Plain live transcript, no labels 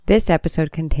This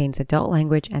episode contains adult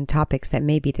language and topics that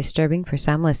may be disturbing for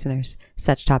some listeners.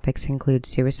 Such topics include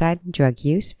suicide, drug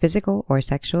use, physical or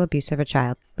sexual abuse of a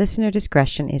child. Listener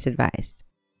discretion is advised.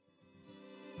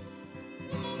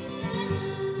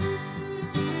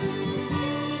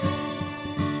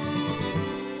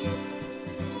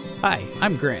 Hi,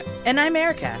 I'm Grant. And I'm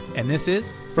Erica. And this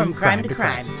is From Crime to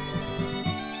Crime.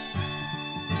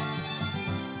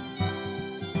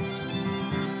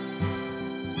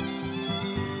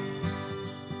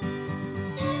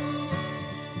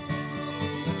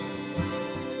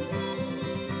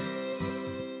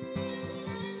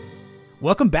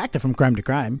 Welcome back to From Crime to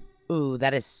Crime. Ooh,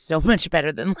 that is so much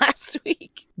better than last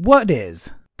week. What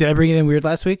is? Did I bring it in weird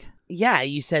last week? Yeah,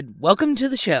 you said, welcome to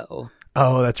the show.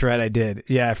 Oh, that's right, I did.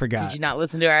 Yeah, I forgot. Did you not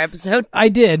listen to our episode? I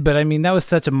did, but I mean, that was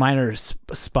such a minor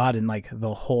spot in like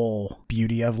the whole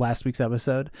beauty of last week's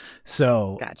episode.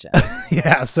 So, Gotcha.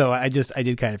 Yeah, so I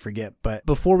did kind of forget. But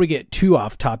before we get too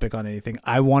off topic on anything,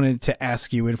 I wanted to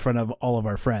ask you in front of all of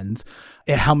our friends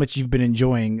how much you've been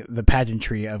enjoying the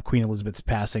pageantry of Queen Elizabeth's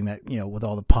passing, that, you know, with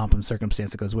all the pomp and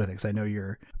circumstance that goes with it. Because I know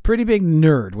you're a pretty big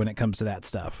nerd when it comes to that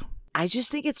stuff. I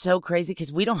just think it's so crazy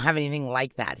because we don't have anything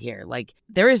like that here. Like,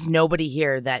 there is nobody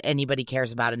here that anybody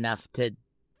cares about enough to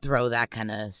throw that kind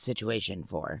of situation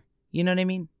for. You know what I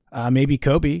mean? Maybe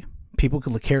Kobe. People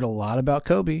cared a lot about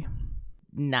Kobe.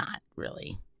 Not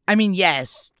really. I mean,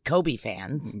 yes, Kobe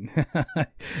fans.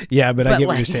 Yeah, but I get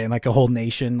what you're saying. Like a whole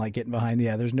nation, like getting behind.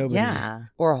 Yeah, there's nobody. Yeah,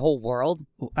 or a whole world.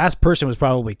 Last person was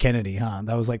probably Kennedy, huh?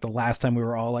 That was like the last time we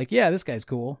were all like, yeah, this guy's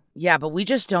cool. Yeah, but we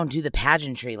just don't do the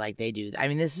pageantry like they do. I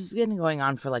mean, this has been going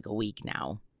on for like a week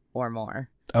now or more.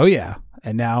 Oh, yeah.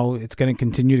 And now it's going to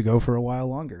continue to go for a while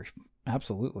longer.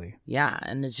 Absolutely. Yeah,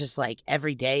 and it's just like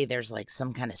every day there's like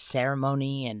some kind of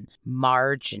ceremony and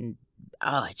march and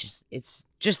it's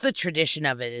just the tradition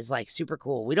of it is like super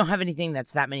cool. We don't have anything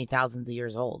that's that many thousands of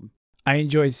years old. I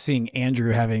enjoyed seeing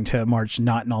Andrew having to march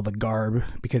not in all the garb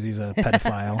because he's a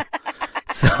pedophile.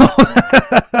 So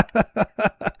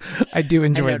I do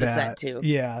enjoy that too.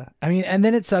 Yeah. I mean, and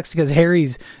then it sucks because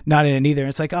Harry's not in it either.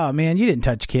 It's like, oh man, you didn't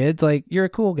touch kids. Like, you're a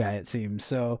cool guy, it seems.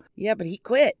 So yeah, but he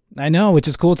quit. I know, which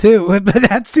is cool too. But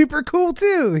that's super cool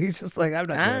too. He's just like, I'm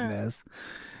not doing this.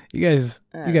 You guys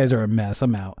are a mess.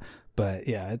 I'm out. But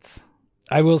yeah,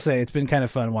 I will say it's been kind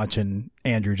of fun watching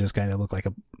Andrew just kind of look like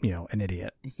an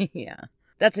idiot. Yeah.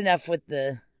 That's enough with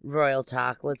the royal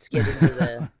talk. Let's get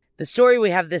into the story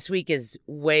we have this week is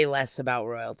way less about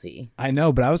royalty. I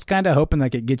know, but I was kind of hoping that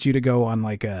could get you to go on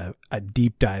like a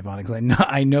deep dive on it. Because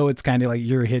I know it's kind of like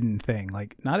your hidden thing.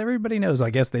 Like, not everybody knows. I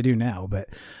guess they do now, but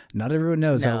not everyone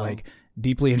knows how like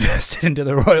deeply invested into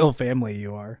the royal family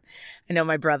you are. I know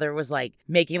my brother was like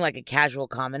making like a casual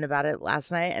comment about it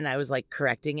last night, and I was like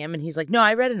correcting him, and he's like, no,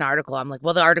 I read an article. I'm like,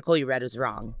 well, the article you read was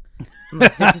wrong. I'm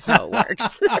like, this is how it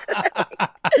works.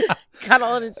 Got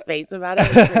all in his face about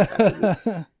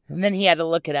it. And then he had to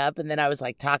look it up, and then I was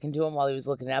like talking to him while he was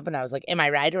looking it up, and I was like, am I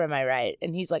right or am I right?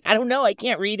 And he's like, I don't know. I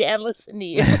can't read and listen to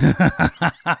you.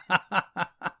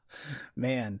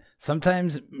 Man,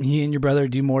 sometimes he and your brother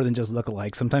do more than just look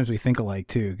alike. Sometimes we think alike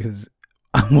too, because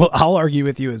I'll argue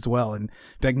with you as well and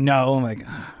be like, no, I'm like,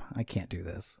 I can't do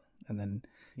this. And then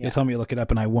you'll tell me to look it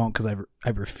up and I won't because I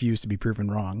refuse to be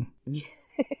proven wrong.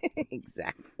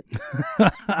 Exactly.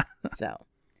 So,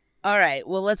 all right.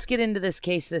 Well, let's get into this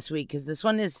case this week because this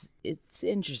one it's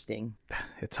interesting.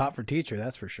 It's hot for teacher,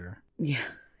 that's for sure. Yeah.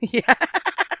 Yeah.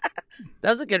 That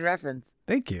was a good reference.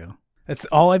 Thank you. That's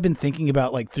all I've been thinking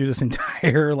about, like, through this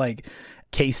entire, like,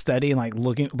 case study and, like,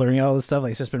 learning all this stuff. Like,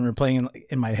 it's just been replaying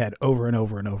in my head over and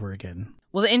over and over again.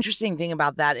 Well, the interesting thing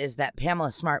about that is that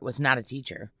Pamela Smart was not a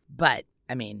teacher. But,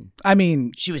 I mean,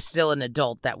 she was still an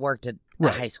adult that worked at a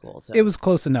high school. So it was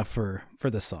close enough for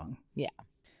this song. Yeah.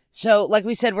 So, like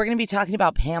we said, we're going to be talking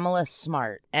about Pamela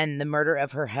Smart and the murder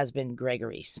of her husband,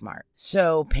 Gregory Smart.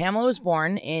 So, Pamela was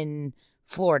born in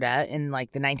Florida in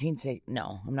like the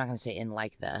no, I'm not going to say in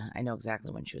like the, I know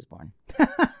exactly when she was born.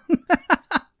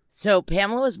 So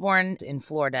Pamela was born in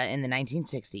Florida in the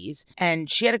 1960s,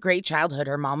 and she had a great childhood.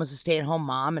 Her mom was a stay-at-home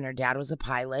mom, and her dad was a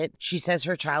pilot. She says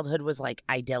her childhood was like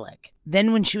idyllic.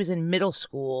 Then when she was in middle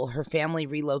school, her family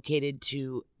relocated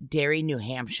to Derry, New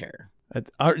Hampshire. It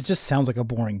just sounds like a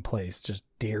boring place. Just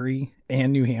Derry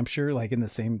and New Hampshire, like in the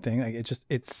same thing. Like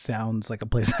it sounds like a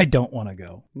place I don't want to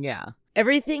go. Yeah.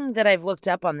 Everything that I've looked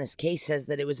up on this case says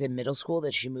that it was in middle school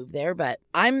that she moved there, but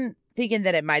I'm thinking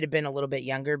that it might have been a little bit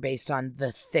younger based on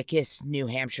the thickest New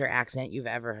Hampshire accent you've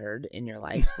ever heard in your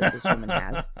life that this woman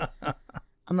has.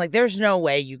 I'm like, there's no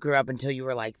way you grew up until you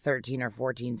were like 13 or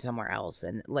 14 somewhere else.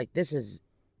 And like, this is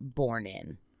born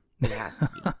in. It has to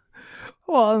be.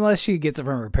 Well, unless she gets it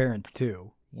from her parents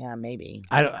too. Yeah, maybe.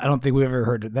 I don't think we've ever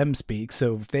heard them speak.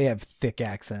 So if they have thick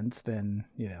accents, then,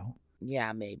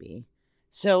 Yeah, maybe.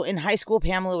 So in high school,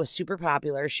 Pamela was super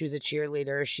popular. She was a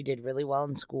cheerleader. She did really well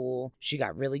in school. She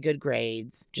got really good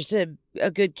grades. Just a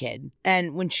good kid.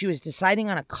 And when she was deciding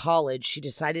on a college, she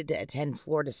decided to attend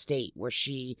Florida State, where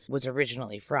she was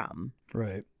originally from.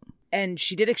 Right. And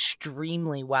she did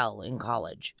extremely well in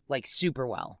college, like super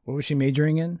well. What was she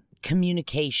majoring in?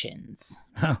 Communications.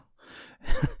 Huh.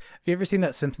 Have you ever seen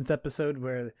that Simpsons episode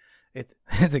where it's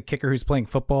a kicker who's playing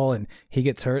football and he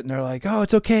gets hurt and they're like, "Oh,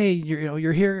 it's okay.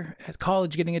 You're here at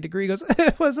college getting a degree." He goes,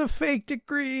 "It was a fake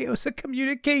degree. It was a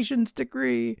communications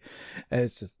degree." And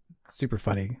it's just super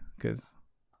funny because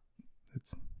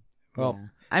it's Yeah.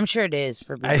 I'm sure it is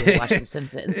for people who watch The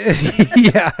Simpsons.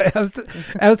 Yeah,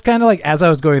 I was kind of like, as I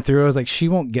was going through, I was like, she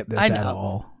won't get this at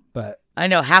all. But I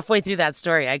know halfway through that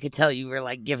story, I could tell you were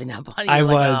like giving up on you. I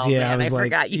like, was, oh, yeah. Man, I was I like,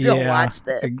 forgot you don't watch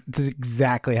this. It's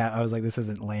exactly how I was like, this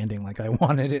isn't landing like I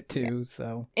wanted it to. Yeah.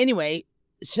 So anyway,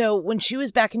 so when she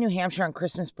was back in New Hampshire on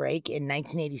Christmas break in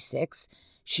 1986,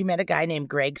 she met a guy named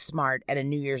Greg Smart at a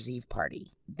New Year's Eve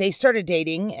party. They started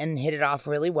dating and hit it off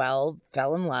really well,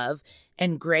 fell in love,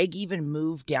 and Greg even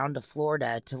moved down to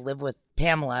Florida to live with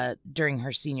Pamela during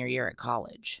her senior year at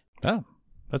college. Oh,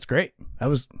 that's great. That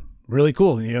was really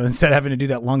cool, instead of having to do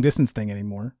that long distance thing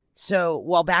anymore. So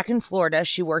while back in Florida,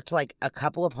 she worked like a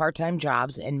couple of part-time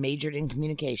jobs and majored in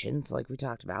communications, like we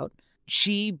talked about.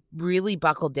 She really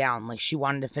buckled down, like she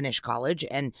wanted to finish college,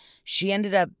 and she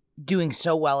ended up doing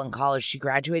so well in college, she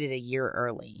graduated a year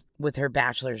early with her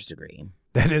bachelor's degree.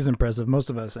 That is impressive. Most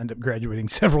of us end up graduating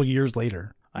several years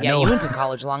later. I know. You went to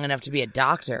college long enough to be a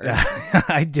doctor.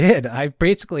 I did. I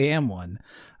basically am one.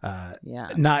 Yeah.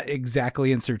 Not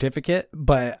exactly in certificate,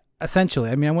 but essentially.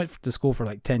 I mean, I went to school for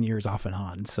like 10 years off and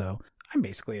on, so I'm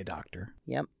basically a doctor.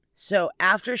 Yep. So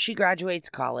after she graduates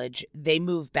college, they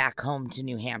move back home to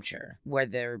New Hampshire, where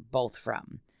they're both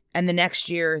from. And the next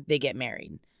year, they get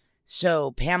married.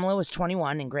 So Pamela was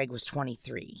 21 and Greg was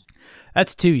 23.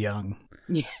 That's too young.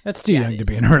 Yeah, that's too young to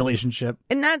be in a relationship.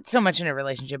 And not so much in a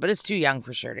relationship, but it's too young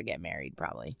for sure to get married,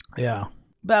 probably. Yeah.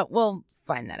 But we'll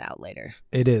find that out later.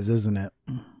 It is, isn't it?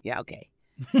 Yeah, okay.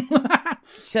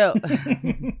 So,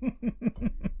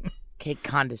 okay,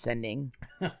 condescending.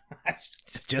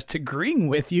 Just agreeing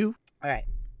with you. All right.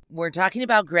 We're talking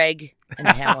about Greg and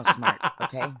Pamela Smart,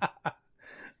 okay?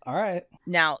 All right.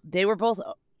 Now, they were both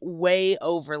way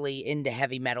overly into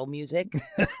heavy metal music.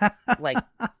 Like,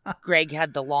 Greg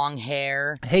had the long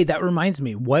hair. Hey, that reminds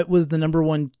me. What was the number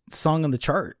one song on the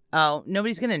chart? Oh,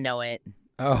 nobody's going to know it.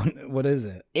 Oh, what is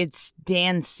it? It's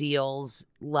Dan Seal's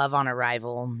Love on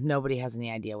Arrival. Nobody has any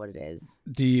idea what it is.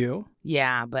 Do you?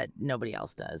 Yeah, but nobody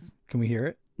else does. Can we hear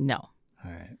it? No.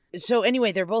 All right. So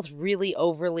anyway, they're both really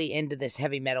overly into this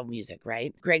heavy metal music,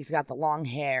 right? Greg's got the long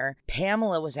hair.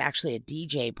 Pamela was actually a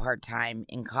DJ part-time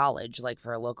in college, like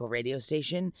for a local radio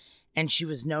station, and she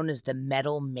was known as the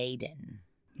Metal Maiden.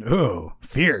 Oh,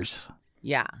 fierce.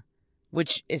 Yeah,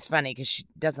 which is funny because she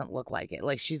doesn't look like it.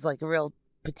 Like, she's like a real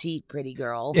petite, pretty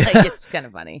girl. Like, it's kind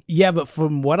of funny. Yeah, but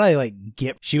from what I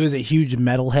get, she was a huge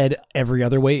metalhead every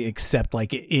other way except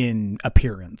like in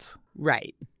appearance.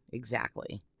 Right,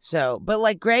 exactly. So, but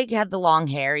like Greg had the long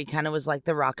hair. He kind of was like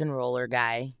the rock and roller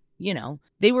guy.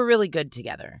 They were really good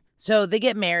together. So they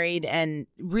get married and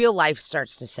real life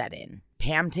starts to set in.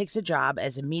 Pam takes a job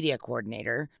as a media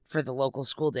coordinator for the local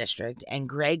school district, and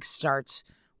Greg starts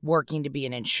working to be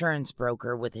an insurance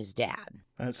broker with his dad.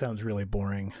 That sounds really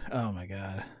boring. Oh my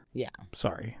God. Yeah.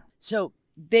 Sorry. So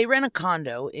they rent a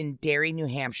condo in Derry, New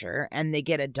Hampshire, and they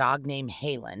get a dog named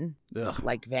Halen,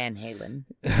 like Van Halen.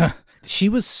 She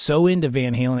was so into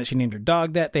Van Halen that she named her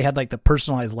dog that. They had like the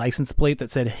personalized license plate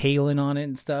that said Halen on it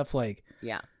and stuff. Like,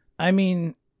 yeah. I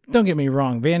mean, don't get me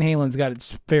wrong. Van Halen's got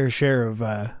its fair share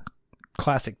of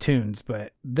classic tunes,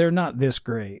 but they're not this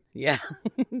great. Yeah.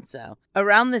 So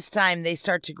around this time, they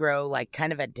start to grow like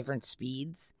kind of at different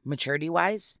speeds, maturity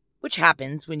wise, which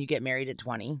happens when you get married at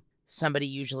 20. Somebody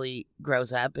usually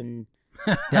grows up and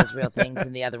does real things,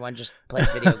 and the other one just plays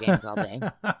video games all day.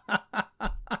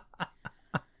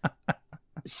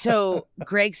 So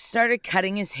Greg started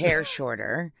cutting his hair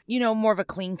shorter, more of a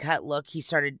clean cut look. He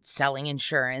started selling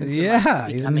insurance. Yeah,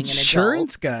 and, he's an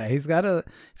insurance guy. He's got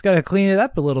to clean it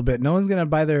up a little bit. No one's gonna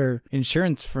buy their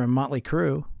insurance from Motley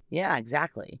Crue. Yeah,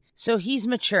 exactly. So he's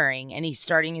maturing and he's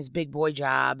starting his big boy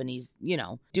job and he's,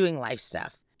 doing life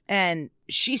stuff. And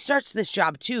she starts this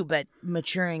job too, but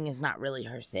maturing is not really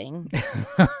her thing.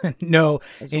 No.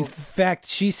 In fact,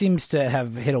 she seems to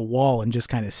have hit a wall and just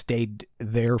kind of stayed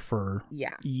there for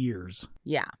years.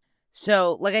 Yeah.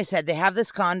 So, like I said, they have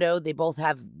this condo. They both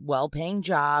have well-paying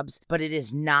jobs, but it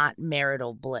is not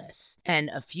marital bliss. And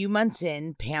a few months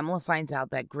in, Pamela finds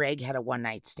out that Greg had a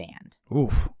one-night stand.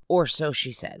 Oof. Or so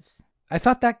she says. I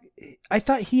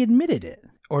thought he admitted it.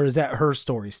 Or is that her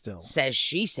story still? Says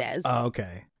she says. Oh,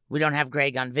 okay. We don't have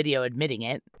Greg on video admitting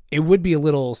it. It would be a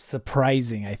little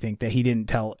surprising, I think, that he didn't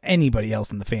tell anybody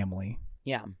else in the family.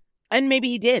 Yeah. And maybe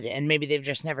he did, and maybe they've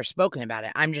just never spoken about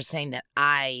it. I'm just saying that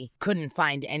I couldn't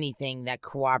find anything that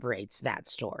corroborates that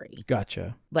story.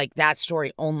 Gotcha. Like, that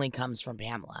story only comes from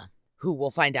Pamela, who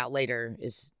we'll find out later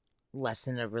is less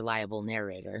than a reliable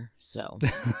narrator, so...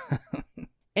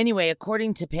 Anyway,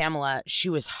 according to Pamela, she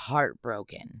was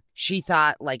heartbroken. She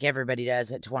thought, like everybody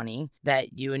does at 20,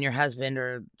 that you and your husband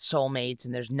are soulmates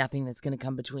and there's nothing that's going to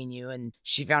come between you. And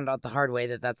she found out the hard way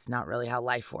that that's not really how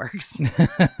life works.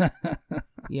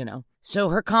 You know? So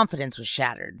her confidence was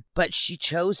shattered, but she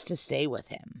chose to stay with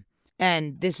him.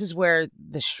 And this is where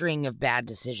the string of bad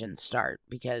decisions start,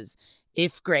 because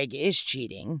if Greg is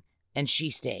cheating and she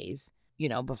stays... You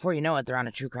know, before you know it, they're on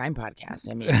a true crime podcast.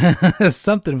 I mean,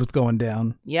 something was going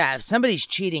down. Yeah, if somebody's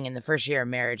cheating in the first year of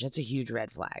marriage, that's a huge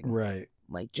red flag. Right.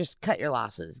 Like, just cut your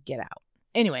losses. Get out.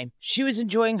 Anyway, she was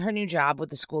enjoying her new job with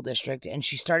the school district, and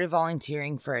she started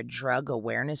volunteering for a drug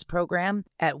awareness program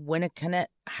at Winnicott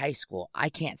High School. I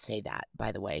can't say that,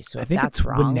 by the way. So if that's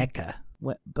wrong. Winnetka.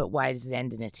 But why does it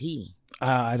end in a T?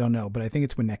 I don't know, but I think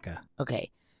it's Winnetka.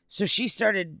 Okay. So she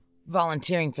started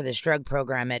volunteering for this drug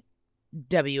program at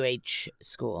WH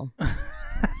school.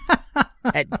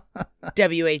 At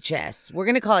WHS. We're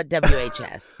going to call it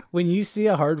WHS. When you see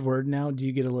a hard word now, do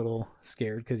you get a little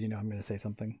scared because you know I'm going to say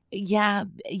something? Yeah.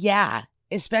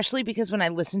 Especially because when I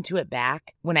listen to it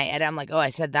back, when I edit, I'm like, oh,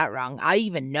 I said that wrong. I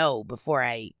even know before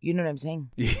you know what I'm saying?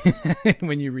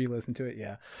 When you re-listen to it,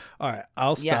 yeah. All right,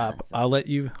 I'll stop. Yeah, so.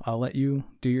 I'll let you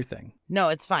do your thing. No,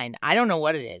 it's fine. I don't know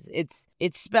what it is.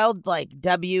 It's spelled like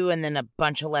W and then a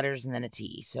bunch of letters and then a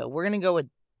T. So we're going to go with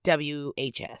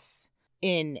WHS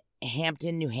in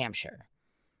Hampton, New Hampshire.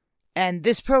 And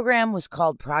this program was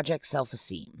called Project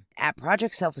Self-Esteem. At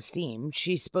Project Self-Esteem,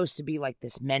 she's supposed to be like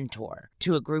this mentor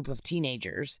to a group of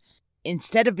teenagers.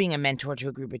 Instead of being a mentor to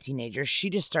a group of teenagers, she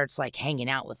just starts like hanging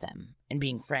out with them and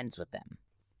being friends with them.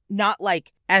 Not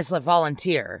like as a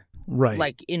volunteer. Right.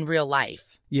 Like in real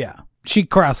life. Yeah. She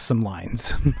crossed some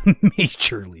lines.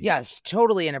 Majorly. Yes,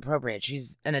 totally inappropriate.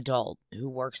 She's an adult who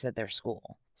works at their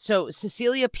school. So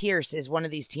Cecilia Pierce is one of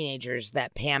these teenagers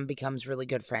that Pam becomes really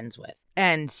good friends with.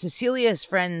 And Cecilia is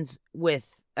friends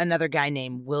with another guy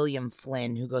named William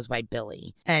Flynn who goes by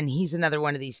Billy. And he's another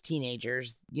one of these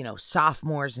teenagers, you know,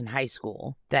 sophomores in high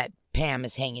school that Pam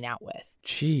is hanging out with.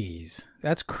 Jeez,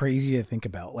 that's crazy to think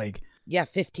about. Like, yeah,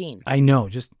 15. I know.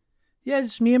 Just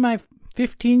me and my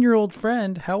 15-year-old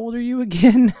friend. How old are you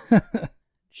again?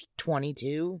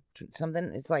 22,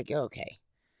 something. It's like, okay.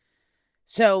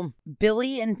 So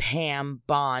Billy and Pam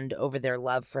bond over their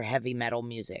love for heavy metal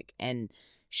music, and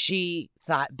she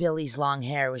thought Billy's long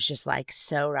hair was just like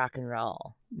so rock and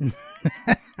roll.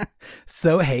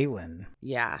 So Halen.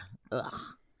 Yeah. Ugh.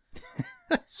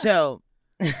 So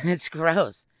it's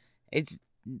gross. It's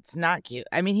not cute.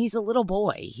 I mean, he's a little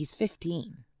boy. He's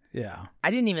 15. Yeah. I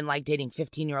didn't even like dating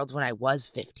 15-year-olds when I was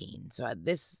 15. So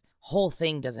this whole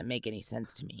thing doesn't make any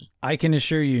sense to me. I can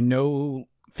assure you no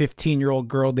 15-year-old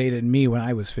girl dated me when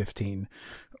I was 15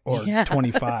 or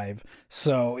 25.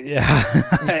 So, yeah,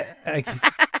 I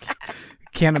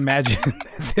can't imagine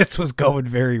this was going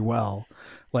very well.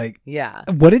 Like, yeah.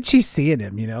 What did she see in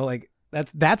him? You know, like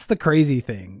that's the crazy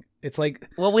thing. It's like,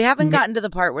 well, we haven't gotten to the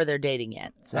part where they're dating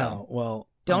yet. So,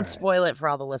 don't spoil it for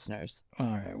all the listeners. All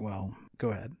right. Well,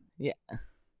 go ahead. Yeah.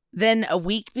 Then a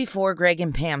week before Greg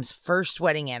and Pam's first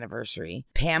wedding anniversary,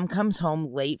 Pam comes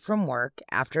home late from work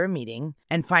after a meeting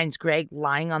and finds Greg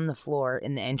lying on the floor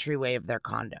in the entryway of their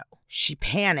condo. She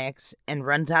panics and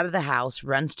runs out of the house,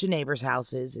 runs to neighbors'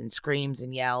 houses and screams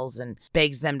and yells and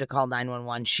begs them to call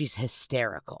 911. She's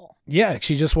hysterical. Yeah,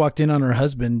 she just walked in on her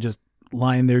husband just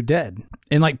lying there dead.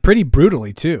 And like pretty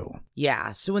brutally too.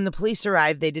 Yeah, so when the police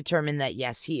arrive, they determine that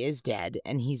yes, he is dead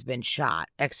and he's been shot,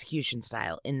 execution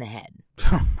style, in the head.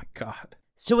 Oh my God.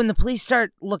 So when the police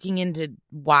start looking into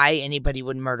why anybody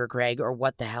would murder Greg or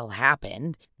what the hell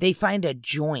happened, they find a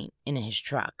joint in his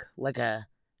truck, like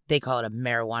they call it a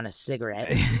marijuana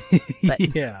cigarette.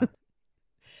 But yeah.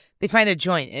 They find a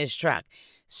joint in his truck.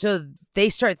 So they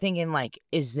start thinking, like,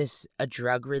 is this a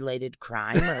drug-related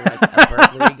crime or, like, a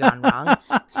burglary gone wrong?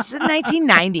 This is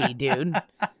 1990, dude.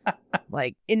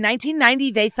 Like, in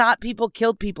 1990, they thought people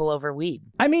killed people over weed.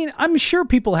 I mean, I'm sure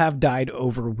people have died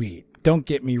over weed. Don't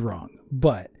get me wrong.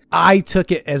 But I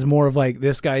took it as more of like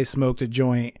this guy smoked a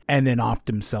joint and then offed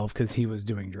himself because he was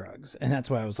doing drugs. And that's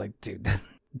why I was like, dude,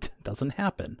 that doesn't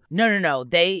happen. No.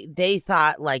 They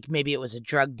thought like maybe it was a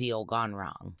drug deal gone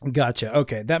wrong. Gotcha.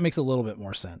 Okay. That makes a little bit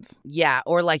more sense. Yeah.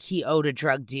 Or like he owed a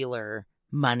drug dealer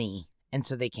money. And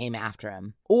so they came after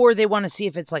him. Or they want to see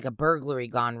if it's like a burglary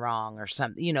gone wrong or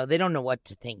something. You know, they don't know what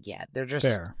to think yet. They're just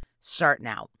starting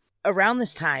out. Around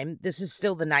this time, this is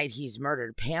still the night he's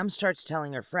murdered, Pam starts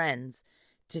telling her friends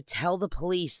to tell the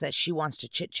police that she wants to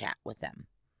chit-chat with them,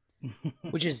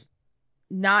 which is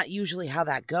not usually how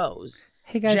that goes.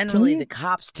 Hey guys, generally, the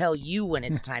cops tell you when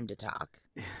it's time to talk.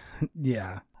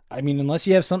 Yeah. I mean, unless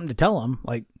you have something to tell them,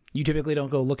 like, you typically don't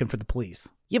go looking for the police.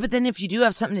 Yeah, but then if you do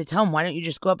have something to tell them, why don't you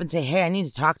just go up and say, hey, I need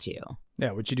to talk to you?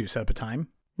 Yeah, what'd you do, set up a time?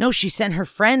 No, she sent her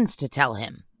friends to tell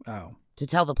him. Oh. To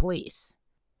tell the police.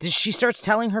 She starts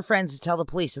telling her friends to tell the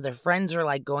police. So their friends are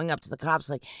like going up to the cops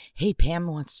like, hey, Pam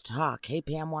wants to talk. Hey,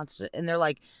 Pam wants to. And they're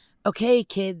like, okay,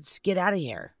 kids, get out of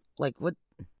here. Like, what?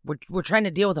 We're trying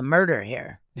to deal with a murder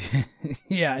here.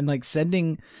 Yeah, and like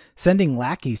sending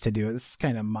lackeys to do it. This is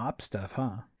kind of mop stuff,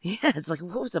 huh? Yeah, it's like,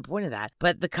 what was the point of that?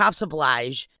 But the cops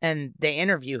oblige, and they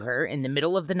interview her in the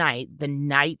middle of the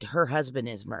night her husband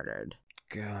is murdered.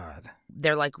 God.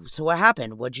 They're like, so what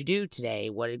happened? What'd you do today?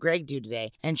 What did Greg do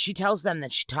today? And she tells them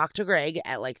that she talked to Greg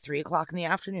at like 3:00 in the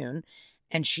afternoon,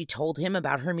 and she told him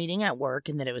about her meeting at work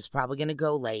and that it was probably going to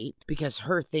go late because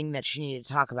her thing that she needed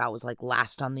to talk about was like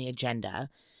last on the agenda.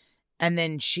 And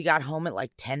then she got home at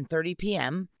like 10:30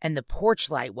 p.m. and the porch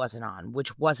light wasn't on,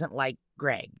 which wasn't like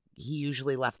Greg. He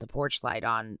usually left the porch light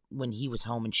on when he was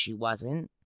home and she wasn't.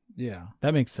 Yeah,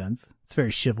 that makes sense. It's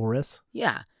very chivalrous.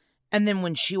 Yeah. And then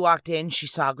when she walked in, she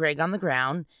saw Greg on the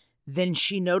ground. Then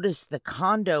she noticed the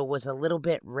condo was a little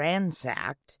bit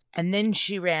ransacked. And then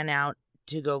she ran out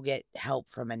to go get help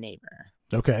from a neighbor.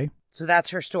 Okay. So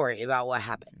that's her story about what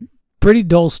happened. Pretty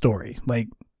dull story. Like,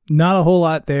 not a whole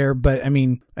lot there, but I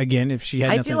mean, again, if she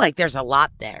had I feel like there's a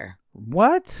lot there.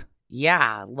 What?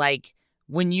 Yeah, like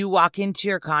when you walk into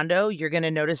your condo, you're going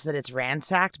to notice that it's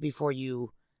ransacked before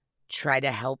you try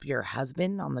to help your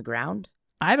husband on the ground.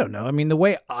 I don't know. I mean, the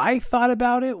way I thought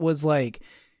about it was like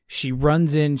she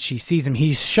runs in, she sees him.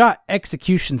 He's shot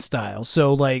execution style.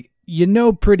 So like, you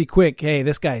know pretty quick, hey,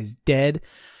 this guy's dead.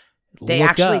 They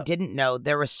actually didn't know.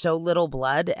 There was so little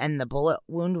blood and the bullet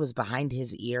wound was behind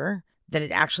his ear that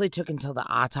it actually took until the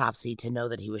autopsy to know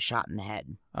that he was shot in the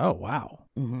head. Oh, wow.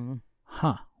 Mm-hmm.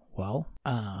 Huh. Well,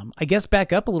 I guess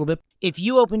back up a little bit. If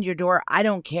you opened your door, I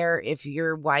don't care if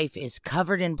your wife is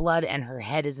covered in blood and her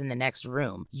head is in the next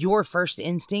room. Your first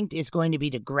instinct is going to be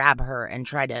to grab her and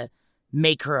try to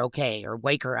make her okay or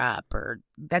wake her up, or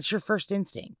that's your first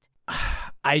instinct.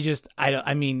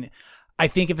 I mean, I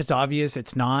think if it's obvious,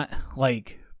 it's not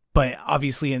like, but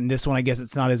obviously in this one, I guess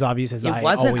it's not as obvious as it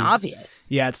wasn't obvious.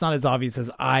 Yeah, it's not as obvious as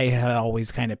I had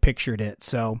always kind of pictured it.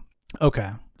 So,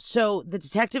 okay. So the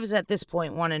detectives at this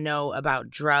point want to know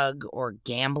about drug or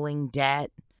gambling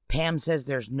debt. Pam says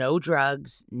there's no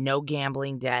drugs, no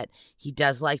gambling debt. He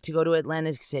does like to go to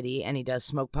Atlantic City and he does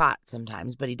smoke pot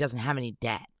sometimes, but he doesn't have any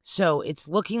debt. So it's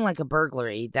looking like a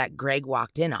burglary that Greg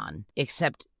walked in on,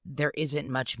 except there isn't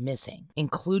much missing,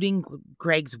 including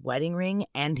Greg's wedding ring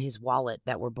and his wallet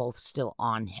that were both still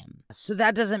on him. So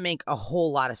that doesn't make a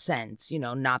whole lot of sense. You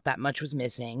know, not that much was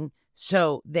missing.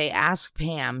 So they ask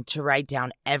Pam to write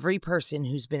down every person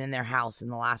who's been in their house in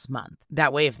the last month.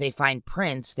 That way, if they find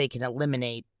prints, they can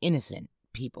eliminate innocent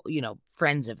people, you know,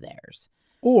 friends of theirs.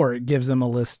 Or it gives them a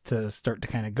list to start to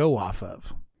kind of go off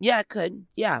of. Yeah, it could.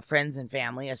 Yeah, friends and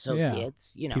family,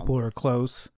 associates, you know. People who are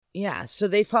close. Yeah, so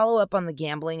they follow up on the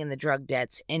gambling and the drug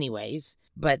debts anyways,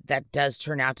 but that does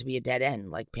turn out to be a dead end,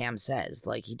 like Pam says.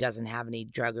 Like, he doesn't have any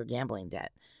drug or gambling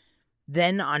debt.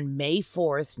 Then on May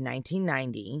 4th,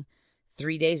 1990...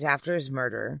 3 days after his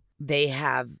murder, they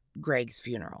have Greg's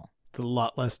funeral. It's a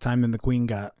lot less time than the Queen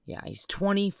got. Yeah, he's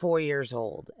 24 years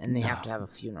old, and they have to have a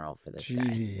funeral for this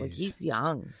guy. Like, he's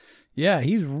young. Yeah,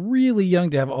 he's really young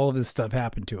to have all of this stuff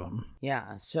happen to him.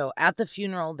 Yeah, so at the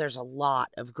funeral, there's a lot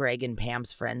of Greg and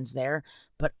Pam's friends there,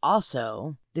 but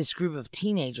also this group of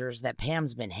teenagers that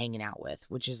Pam's been hanging out with,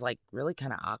 which is, like, really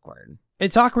kind of awkward.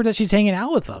 It's awkward that she's hanging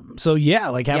out with them. So, yeah,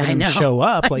 like having them show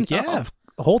up, like, yeah,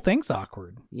 the whole thing's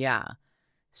awkward. Yeah.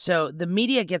 So the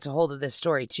media gets a hold of this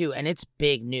story too, and it's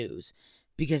big news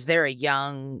because they're a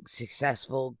young,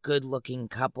 successful, good-looking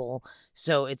couple.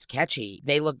 So it's catchy.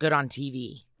 They look good on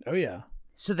TV. Oh, yeah.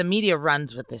 So the media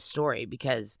runs with this story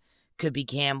because could be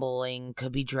gambling,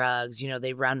 could be drugs. You know,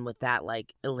 they run with that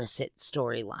like illicit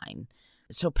storyline.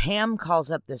 So Pam calls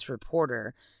up this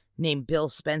reporter named Bill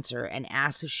Spencer and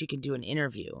asks if she can do an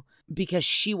interview because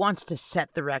she wants to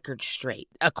set the record straight.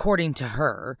 According to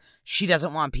her, she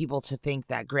doesn't want people to think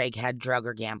that Greg had drug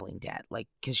or gambling debt, like,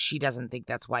 because she doesn't think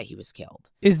that's why he was killed.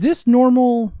 Is this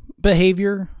normal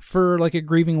behavior for like a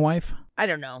grieving wife? I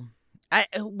don't know.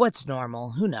 What's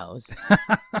normal? Who knows?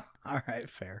 All right,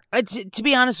 fair. To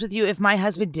be honest with you, if my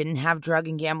husband didn't have drug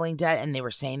and gambling debt and they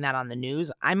were saying that on the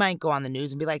news, I might go on the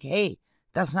news and be like, hey,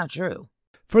 that's not true.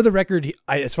 For the record,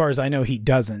 as far as I know, he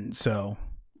doesn't, so...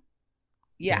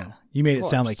 Yeah. You made it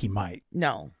sound like he might.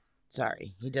 No,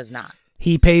 sorry, he does not.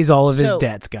 He pays all of his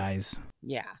debts, guys.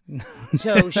 Yeah.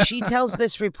 So she tells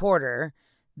this reporter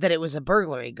that it was a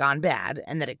burglary gone bad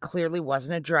and that it clearly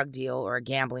wasn't a drug deal or a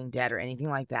gambling debt or anything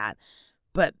like that.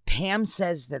 But Pam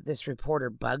says that this reporter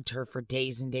bugged her for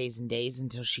days and days and days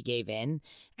until she gave in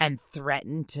and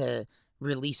threatened to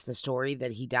release the story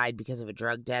that he died because of a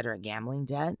drug debt or a gambling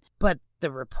debt. But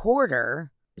the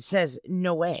reporter says,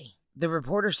 no way. The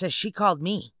reporter says she called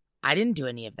me. I didn't do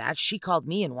any of that. She called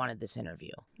me and wanted this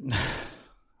interview.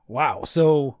 Wow.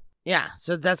 So... Yeah,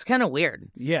 so that's kind of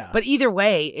weird. Yeah. But either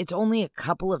way, it's only a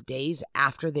couple of days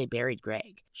after they buried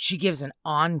Greg. She gives an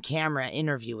on-camera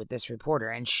interview with this reporter,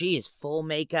 and she is full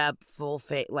makeup, full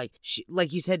face. Like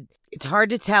you said, it's hard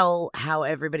to tell how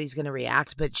everybody's going to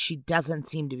react, but she doesn't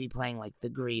seem to be playing like the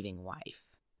grieving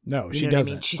wife. No, she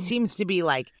doesn't. I mean? She seems to be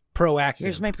like, proactive.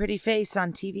 Here's my pretty face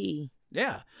on TV.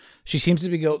 Yeah. She seems to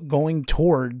be going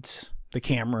towards the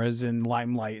cameras and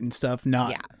limelight and stuff,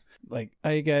 not... Yeah. Like,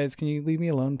 hey guys, can you leave me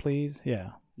alone, please? Yeah.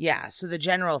 Yeah, so the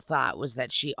general thought was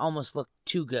that she almost looked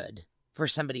too good for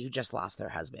somebody who just lost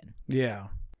their husband. Yeah.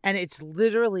 And it's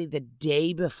literally the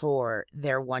day before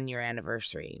their 1-year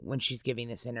anniversary when she's giving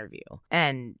this interview.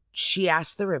 And she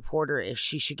asked the reporter if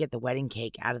she should get the wedding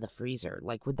cake out of the freezer.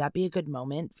 Like, would that be a good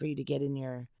moment for you to get in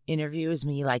your interview? Is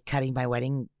me, like, cutting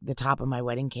the top of my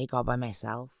wedding cake all by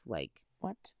myself? Like,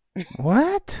 what?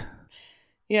 What?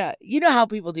 Yeah, you know how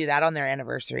people do that on their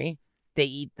anniversary? They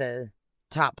eat the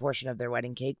top portion of their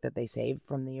wedding cake that they saved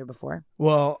from the year before.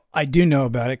 Well, I do know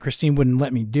about it. Christine wouldn't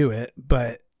let me do it,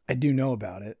 but I do know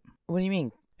about it. What do you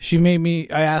mean?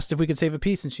 I asked if we could save a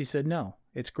piece, and she said no,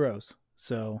 it's gross.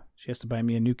 So she has to buy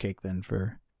me a new cake then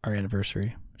for our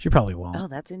anniversary. She probably won't. Oh,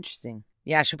 that's interesting.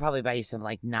 Yeah, she'll probably buy you some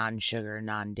like non-sugar,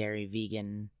 non-dairy,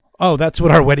 vegan. Oh, that's what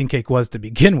our wedding cake was to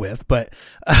begin with, but...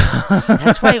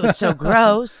 That's why it was so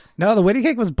gross. No, the wedding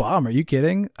cake was bomb. Are you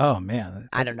kidding? Oh, man.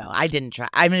 I don't know. I didn't try.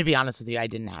 I'm going to be honest with you. I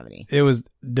didn't have any. It was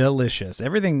delicious.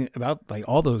 Everything about like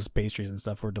all those pastries and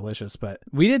stuff were delicious, but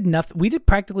we did nothing. We did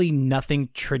practically nothing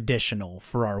traditional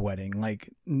for our wedding. Like,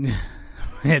 we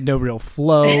had no real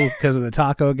flow because of the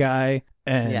taco guy.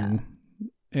 And...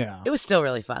 Yeah. It was still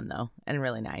really fun, though, and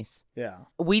really nice. Yeah.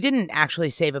 We didn't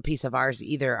actually save a piece of ours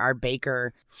either. Our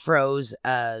baker froze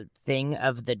a thing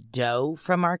of the dough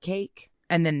from our cake,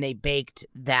 and then they baked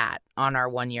that on our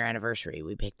 1-year anniversary.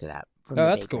 We picked it up from the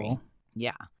that's bakery. Cool.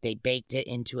 Yeah. They baked it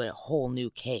into a whole new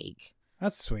cake.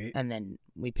 That's sweet. And then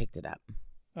we picked it up.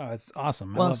 Oh, that's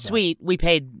awesome. Well, sweet. We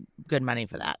paid good money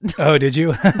for that. Oh, did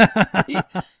you?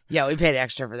 Yeah, we paid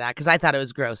extra for that because I thought it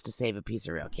was gross to save a piece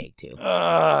of real cake, too.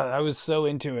 I was so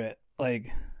into it.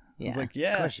 Like, yeah, I was like,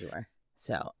 yeah. Of course you were.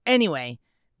 So, anyway,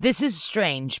 this is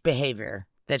strange behavior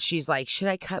that she's like, should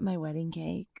I cut my wedding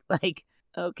cake? Like,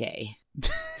 okay.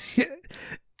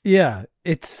 Yeah,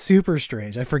 it's super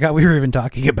strange. I forgot we were even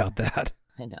talking about that.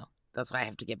 I know. That's why I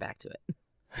have to get back to it.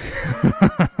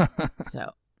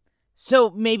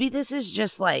 So maybe this is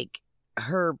just like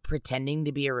her pretending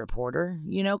to be a reporter,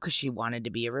 you know, because she wanted to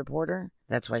be a reporter.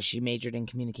 That's why she majored in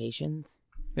communications.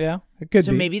 Yeah, it could be.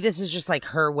 So maybe this is just like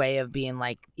her way of being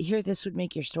like, here, this would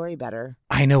make your story better.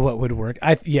 I know what would work.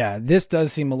 This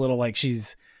does seem a little like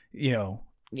she's,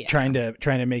 trying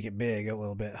to make it big a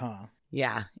little bit, huh?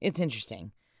 Yeah, it's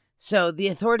interesting. So the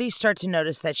authorities start to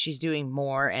notice that she's doing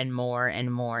more and more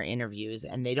and more interviews,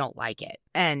 and they don't like it.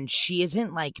 And she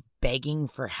isn't like begging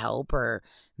for help or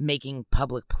making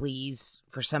public pleas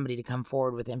for somebody to come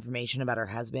forward with information about her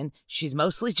husband. She's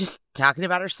mostly just talking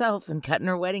about herself and cutting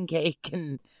her wedding cake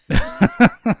and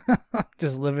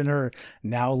just living her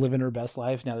best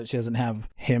life now that she doesn't have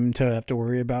him to have to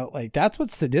worry about. Like, that's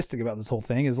what's sadistic about this whole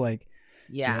thing is like,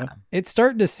 yeah, it's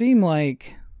starting to seem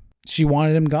like she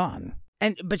wanted him gone.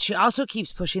 But she also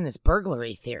keeps pushing this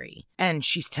burglary theory, and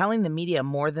she's telling the media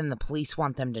more than the police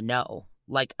want them to know,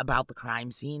 like about the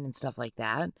crime scene and stuff like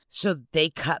that. So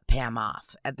they cut Pam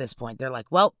off at this point. They're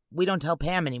like, well, we don't tell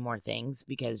Pam any more things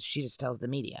because she just tells the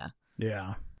media.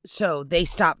 Yeah. So they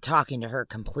stopped talking to her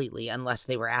completely unless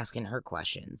they were asking her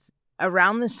questions.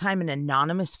 around this time, an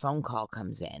anonymous phone call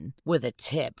comes in with a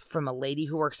tip from a lady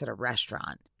who works at a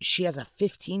restaurant. She has a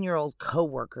 15-year-old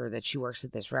coworker that she works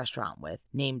at this restaurant with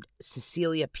named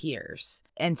Cecilia Pierce.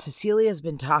 And Cecilia's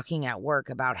been talking at work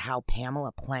about how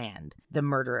Pamela planned the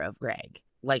murder of Greg.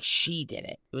 Like she did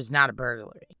it. It was not a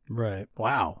burglary. Right.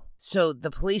 Wow. So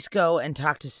the police go and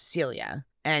talk to Cecilia,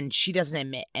 and she doesn't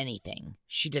admit anything.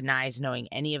 She denies knowing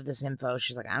any of this info.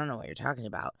 She's like, I don't know what you're talking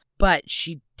about. But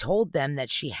she told them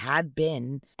that she had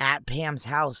been at Pam's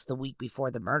house the week before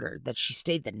the murder, that she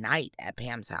stayed the night at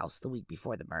Pam's house the week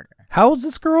before the murder. How old's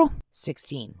this girl?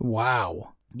 16.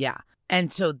 Wow. Yeah.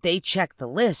 And so they checked the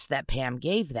list that Pam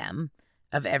gave them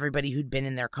of everybody who'd been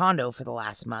in their condo for the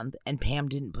last month, and Pam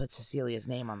didn't put Cecilia's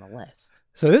name on the list.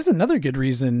 So this is another good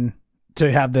reason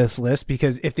to have this list,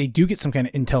 because if they do get some kind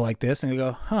of intel like this and they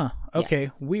go, okay,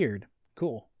 Yes. Weird,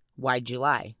 cool. Why'd you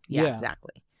lie? Yeah,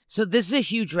 exactly. So this is a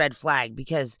huge red flag,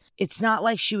 because it's not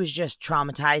like she was just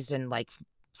traumatized and like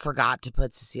forgot to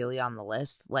put Cecilia on the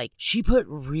list. Like, she put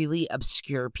really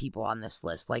obscure people on this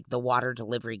list, like the water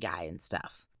delivery guy and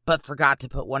stuff, but forgot to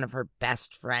put one of her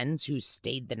best friends who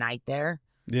stayed the night there.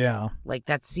 Yeah. Like,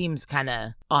 that seems kind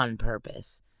of on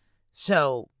purpose.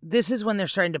 So this is when they're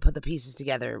starting to put the pieces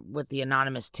together with the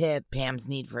anonymous tip, Pam's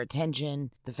need for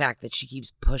attention, the fact that she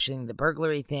keeps pushing the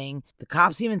burglary thing. The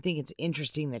cops even think it's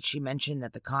interesting that she mentioned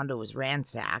that the condo was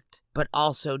ransacked, but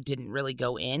also didn't really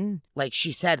go in. Like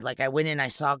she said, like, I went in, I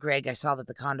saw Greg, I saw that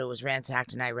the condo was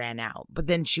ransacked, and I ran out. But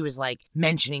then she was like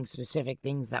mentioning specific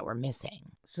things that were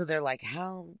missing. So they're like,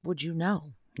 how would you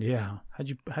know? Yeah.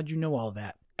 How'd you know all of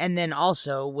that? And then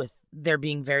also, with there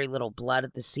being very little blood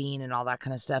at the scene and all that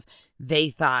kind of stuff,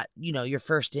 they thought, you know, your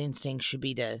first instinct should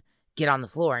be to get on the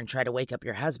floor and try to wake up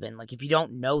your husband. Like, if you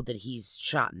don't know that he's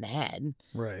shot in the head,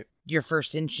 right, your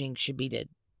first instinct should be to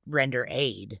render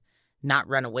aid, not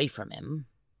run away from him.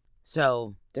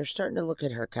 So they're starting to look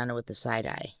at her kind of with the side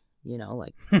eye, you know,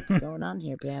 like, what's going on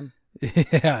here, Pam?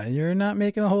 Yeah, you're not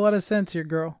making a whole lot of sense here,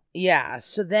 girl. Yeah,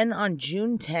 so then on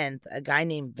June 10th, a guy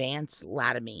named Vance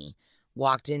Latomy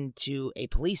walked into a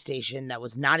police station that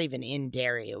was not even in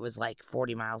Derry. It was like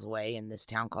 40 miles away in this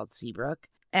town called Seabrook,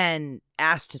 and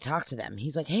asked to talk to them.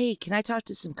 He's like, hey, can I talk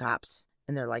to some cops?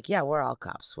 And they're like, yeah, we're all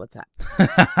cops. What's up?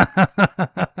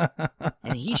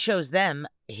 And he shows them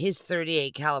his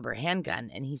 .38 caliber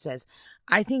handgun, and he says,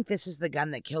 I think this is the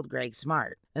gun that killed Greg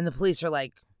Smart. And the police are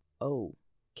like, oh,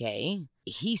 okay.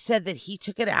 He said that he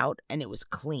took it out and it was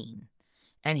clean.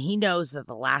 And he knows that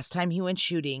the last time he went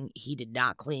shooting, he did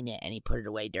not clean it and he put it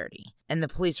away dirty. And the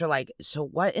police are like, so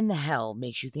what in the hell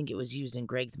makes you think it was used in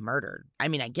Greg's murder? I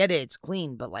mean, I get it, it's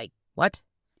clean, but like, what?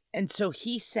 And so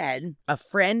he said a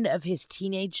friend of his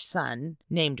teenage son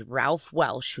named Ralph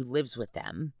Welsh, who lives with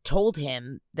them, told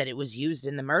him that it was used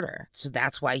in the murder. So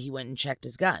that's why he went and checked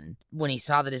his gun. When he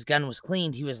saw that his gun was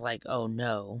cleaned, he was like, oh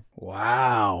no.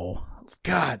 Wow.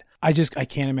 God, I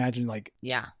can't imagine, like,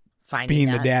 yeah,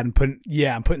 being the dad and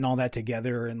putting all that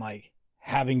together and like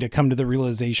having to come to the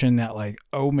realization that, like,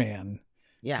 oh man,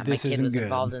 yeah, this my kid isn't was good.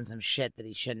 Involved in some shit that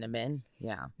he shouldn't have been.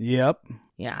 Yeah. Yep.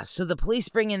 Yeah. So the police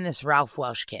bring in this Ralph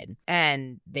Welsh kid,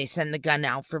 and they send the gun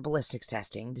out for ballistics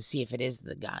testing to see if it is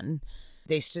the gun.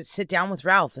 They sit down with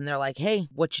Ralph, and they're like, hey,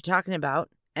 what you talking about?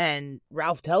 And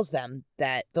Ralph tells them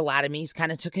that the Latomys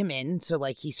kind of took him in, so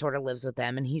like he sort of lives with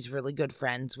them, and he's really good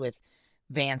friends with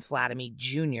Vance Latomy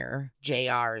Jr.,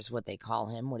 JR is what they call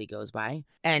him, what he goes by,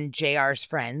 and JR's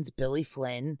friends, Billy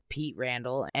Flynn, Pete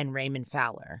Randall, and Raymond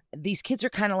Fowler. These kids are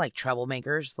kind of like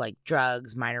troublemakers, like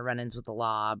drugs, minor run-ins with the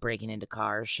law, breaking into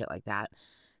cars, shit like that.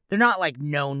 They're not like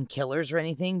known killers or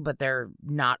anything, but they're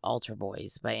not altar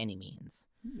boys by any means.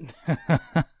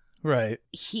 Right.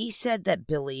 He said that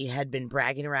Billy had been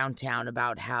bragging around town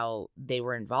about how they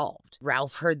were involved.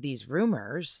 Ralph heard these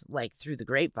rumors, like through the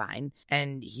grapevine,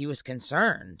 and he was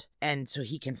concerned. And so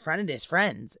he confronted his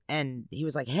friends, and he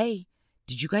was like, hey,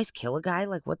 did you guys kill a guy?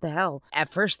 Like, what the hell?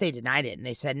 At first they denied it, and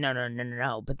they said,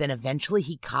 no. But then eventually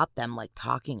he caught them, like,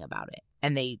 talking about it.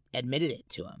 And they admitted it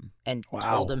to him and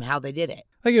told him how they did it.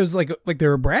 Like, it was like they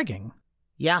were bragging.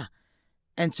 Yeah.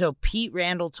 And so Pete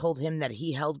Randall told him that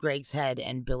he held Greg's head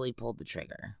and Billy pulled the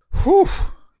trigger. Whew.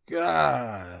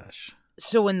 Gosh.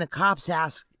 So when the cops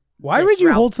asked, why would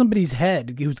you hold somebody's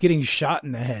head who's getting shot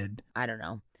in the head? I don't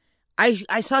know.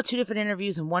 I saw two different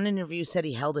interviews, and one interview said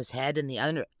he held his head, and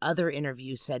the other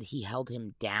interview said he held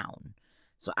him down.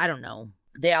 So I don't know.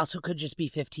 They also could just be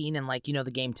 15 and, like, you know,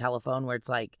 the game Telephone where it's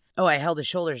like, oh, I held his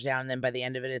shoulders down, and then by the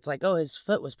end of it, it's like, oh, his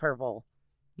foot was purple.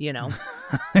 You know?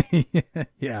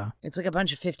 Yeah. It's like a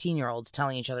bunch of 15-year-olds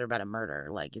telling each other about a murder.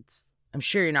 Like, I'm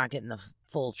sure you're not getting the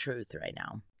full truth right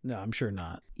now. No, I'm sure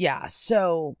not. Yeah.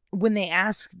 So when they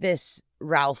ask this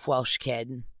Ralph Welsh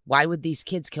kid. Why would these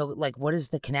kids kill? Like, what is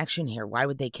the connection here? Why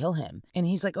would they kill him? And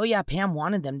he's like, oh, yeah, Pam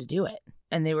wanted them to do it.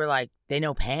 And they were like, they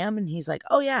know Pam? And he's like,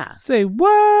 oh, yeah. Say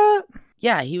what?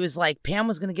 Yeah, he was like, Pam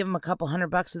was going to give him a couple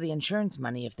 $100 of the insurance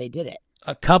money if they did it.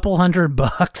 A couple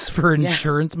 $100 for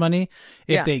insurance money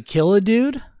if they kill a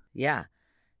dude? Yeah.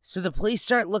 So the police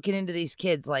start looking into these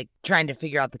kids, like trying to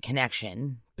figure out the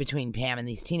connection between Pam and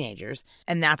these teenagers.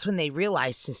 And that's when they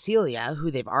realize Cecilia, who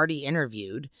they've already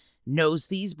interviewed, knows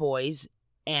these boys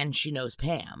and she knows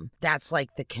Pam. That's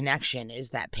like the connection, is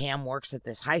that Pam works at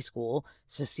this high school.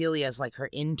 Cecilia is like her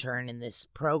intern in this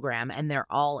program, and they're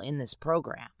all in this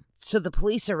program. So the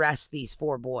police arrest these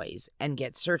 4 boys and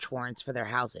get search warrants for their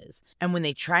houses. And when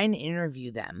they try and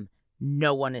interview them,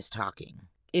 no one is talking.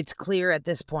 It's clear at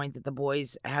this point that the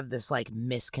boys have this like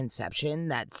misconception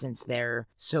that since they're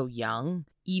so young,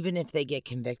 even if they get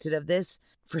convicted of this,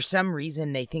 for some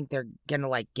reason they think they're gonna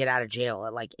like get out of jail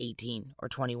at like 18 or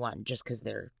 21 just because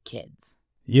they're kids.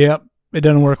 Yep. It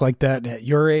doesn't work like that at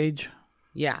your age.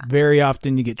 Yeah. Very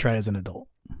often you get tried as an adult.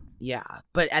 Yeah.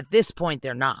 But at this point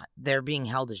they're not. They're being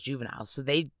held as juveniles. So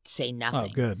they say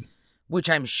nothing. Oh, good. Which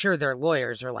I'm sure their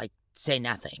lawyers are like, say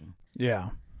nothing.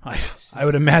 Yeah. I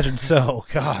would imagine so.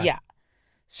 God. Yeah.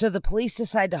 So the police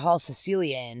decide to haul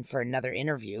Cecilia in for another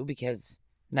interview because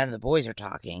none of the boys are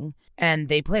talking. And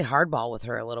they play hardball with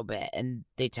her a little bit. And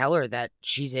they tell her that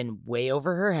she's in way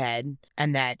over her head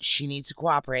and that she needs to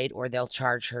cooperate or they'll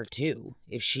charge her too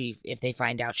if they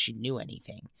find out she knew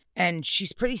anything. And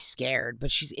she's pretty scared,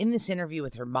 but she's in this interview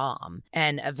with her mom.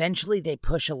 And eventually they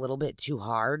push a little bit too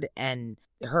hard and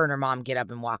her and her mom get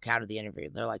up and walk out of the interview.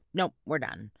 They're like, nope, we're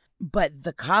done. But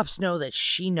the cops know that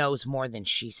she knows more than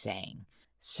she's saying.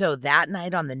 So that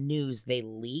night on the news, they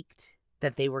leaked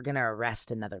that they were going to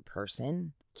arrest another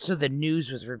person. So the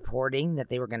news was reporting that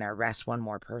they were going to arrest one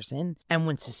more person. And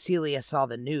when Cecilia saw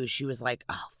the news, she was like,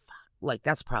 oh, fuck. Like,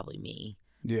 that's probably me.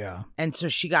 Yeah. And so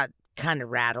she got kind of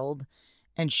rattled.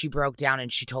 And she broke down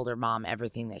and she told her mom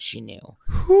everything that she knew.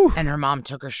 Whew. And her mom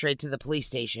took her straight to the police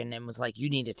station and was like, you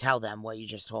need to tell them what you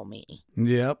just told me.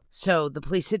 Yep. So the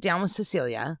police sit down with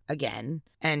Cecilia again,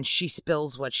 and she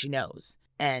spills what she knows.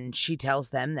 And she tells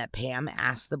them that Pam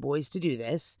asked the boys to do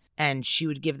this, and she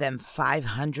would give them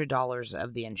 $500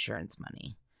 of the insurance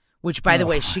money. Which, by the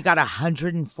way, she got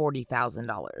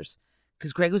 $140,000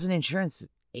 because Greg was an insurance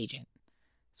agent.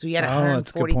 So he had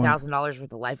 $140,000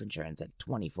 worth of life insurance at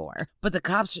 24. But the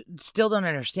cops still don't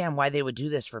understand why they would do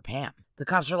this for Pam. The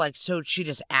cops are like, so she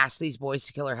just asked these boys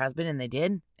to kill her husband and they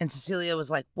did? And Cecilia was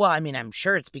like, well, I mean, I'm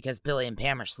sure it's because Billy and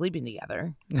Pam are sleeping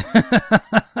together.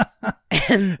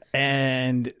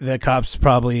 And the cops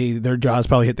probably, their jaws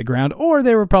probably hit the ground, or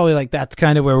they were probably like, that's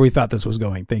kind of where we thought this was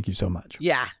going. Thank you so much.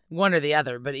 Yeah, one or the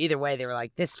other. But either way, they were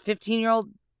like, this 15-year-old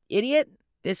idiot?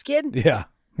 This kid? Yeah.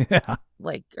 Yeah.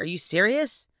 Like, are you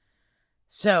serious?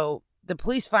 So the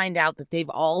police find out that they've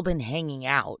all been hanging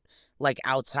out, like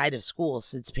outside of school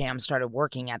since Pam started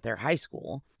working at their high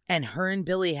school. And her and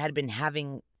Billy had been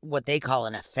having what they call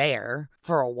an affair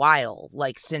for a while,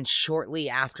 like since shortly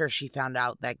after she found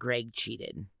out that Greg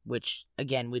cheated, which,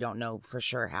 again, we don't know for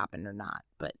sure happened or not,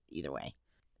 but either way.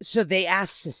 So they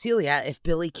asked Cecilia if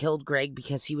Billy killed Greg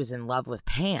because he was in love with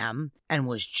Pam and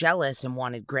was jealous and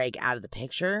wanted Greg out of the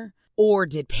picture, or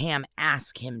did Pam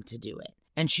ask him to do it?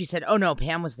 And she said, oh, no,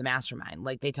 Pam was the mastermind.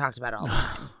 Like, they talked about it all the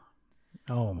time.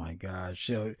 Oh, my gosh.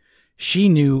 So she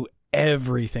knew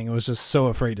everything. I was just so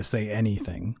afraid to say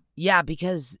anything. Yeah,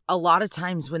 because a lot of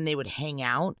times when they would hang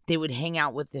out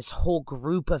with this whole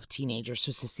group of teenagers.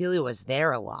 So Cecilia was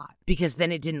there a lot because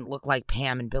then it didn't look like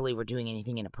Pam and Billy were doing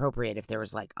anything inappropriate if there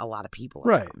was like a lot of people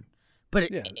around.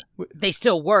 Right. But they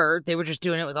still were. They were just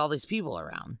doing it with all these people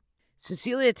around.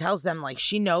 Cecilia tells them, like,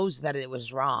 she knows that it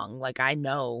was wrong. Like, I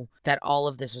know that all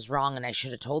of this was wrong and I should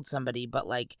have told somebody, but,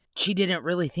 like, she didn't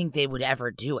really think they would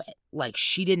ever do it. Like,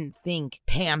 she didn't think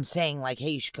Pam saying, like, hey,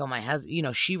 you should kill my husband. You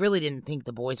know, she really didn't think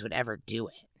the boys would ever do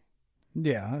it.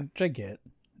 Yeah, which I get.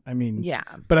 I mean, yeah.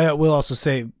 But I will also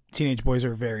say teenage boys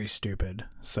are very stupid,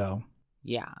 so.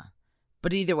 Yeah.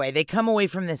 But either way, they come away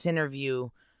from this interview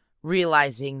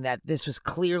realizing that this was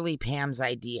clearly Pam's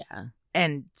idea.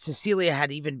 And Cecilia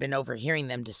had even been overhearing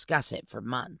them discuss it for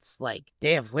months. Like,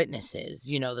 they have witnesses,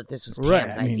 you know, that this was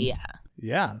Pam's idea.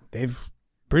 Yeah, they've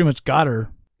pretty much got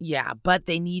her. Yeah, but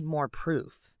they need more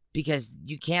proof because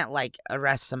you can't, like,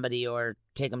 arrest somebody or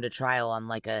take them to trial on,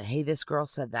 like, hey, this girl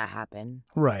said that happened.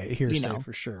 Right, hearsay, you know.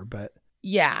 For sure, but.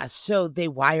 Yeah, so they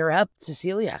wire up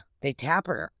Cecilia. They tap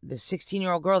her. The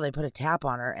 16-year-old girl, they put a tap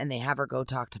on her, and they have her go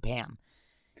talk to Pam.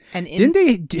 And didn't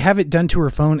they have it done to her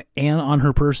phone and on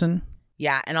her person?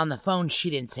 Yeah, and on the phone,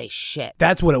 she didn't say shit.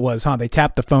 That's what it was, huh? They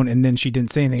tapped the phone and then she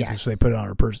didn't say anything, Yes. so they put it on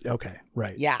her purse. Okay,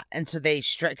 right. Yeah, and so they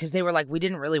because they were like, we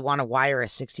didn't really want to wire a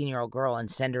 16-year-old girl and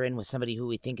send her in with somebody who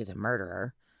we think is a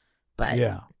murderer, but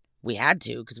we had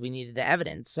to because we needed the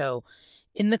evidence. So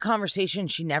in the conversation,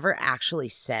 she never actually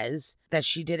says that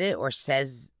she did it or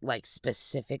says like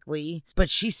specifically, but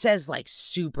she says like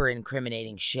super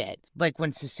incriminating shit. Like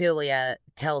when Cecilia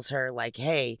tells her like,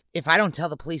 hey, if I don't tell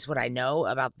the police what I know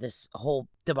about this whole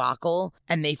debacle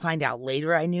and they find out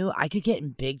later I knew, I could get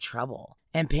in big trouble.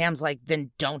 And Pam's like,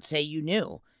 then don't say you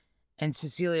knew. And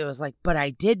Cecilia was like, but I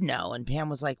did know. And Pam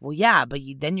was like, well, yeah, but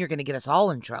then you're going to get us all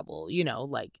in trouble,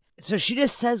 like. So she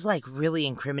just says like really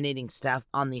incriminating stuff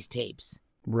on these tapes.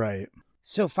 Right.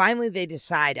 So finally they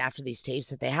decide after these tapes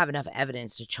that they have enough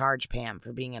evidence to charge Pam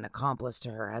for being an accomplice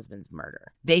to her husband's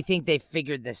murder. They think they've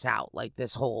figured this out, like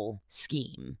this whole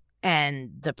scheme.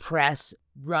 And the press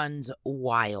runs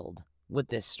wild with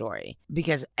this story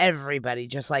because everybody,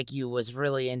 just like you, was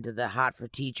really into the hot for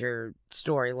teacher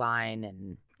storyline.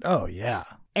 And oh, yeah.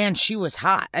 And she was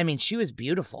hot. I mean, she was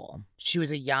beautiful. She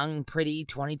was a young, pretty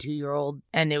 22-year-old.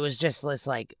 And it was just this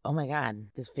like, oh my God,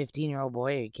 this 15-year-old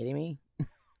boy, are you kidding me?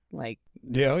 Like,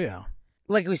 yeah.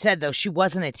 Like we said, though, she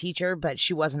wasn't a teacher, but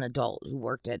she was an adult who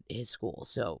worked at his school.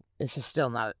 So this is still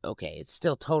not okay. It's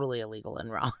still totally illegal and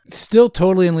wrong. Still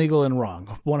totally illegal and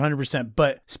wrong, 100%.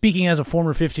 But speaking as a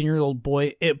former 15-year-old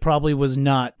boy, it probably was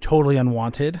not totally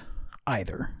unwanted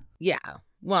either. Yeah.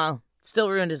 Well, still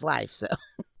ruined his life, so.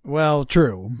 Well,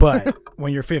 true. But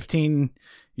when you're 15,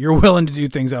 you're willing to do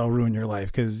things that'll ruin your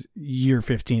life because you're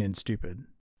 15 and stupid.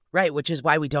 Right, which is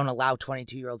why we don't allow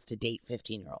 22-year-olds to date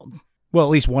 15-year-olds. Well,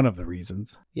 at least one of the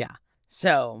reasons. Yeah.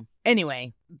 So,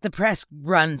 anyway, the press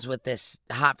runs with this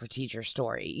hot for teacher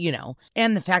story,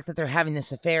 and the fact that they're having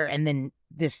this affair and then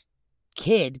this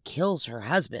kid kills her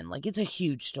husband. Like, it's a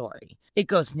huge story. It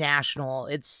goes national.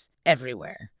 It's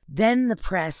everywhere. Then the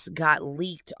press got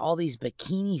leaked all these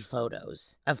bikini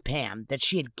photos of Pam that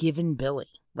she had given Billy.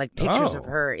 Like pictures of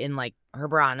her in like her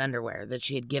bra and underwear that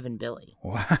she had given Billy.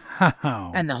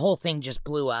 Wow. And the whole thing just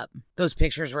blew up. Those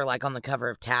pictures were like on the cover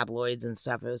of tabloids and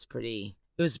stuff. It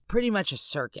was pretty much a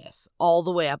circus all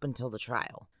the way up until the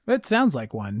trial. That sounds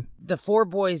like one. The four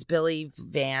boys, Billy,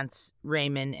 Vance,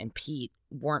 Raymond, and Pete,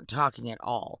 weren't talking at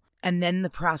all. And then the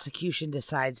prosecution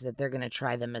decides that they're going to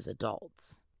try them as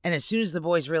adults. And as soon as the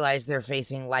boys realize they're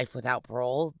facing life without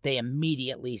parole, they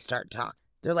immediately start talking.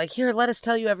 They're like, here, let us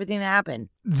tell you everything that happened.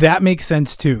 That makes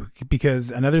sense, too,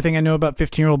 because another thing I know about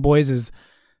 15-year-old boys is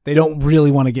they don't really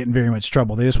want to get in very much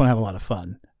trouble. They just want to have a lot of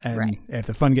fun. And if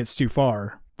the fun gets too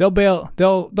far, they'll bail.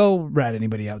 They'll rat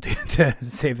anybody out to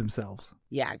save themselves.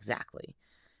 Yeah, exactly.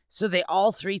 So they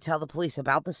all three tell the police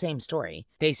about the same story.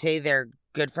 They say they're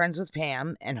good friends with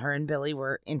Pam, and her and Billy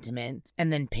were intimate.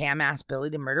 And then Pam asked Billy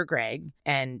to murder Greg,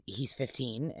 and he's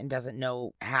 15 and doesn't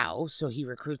know how, so he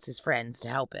recruits his friends to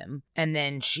help him. And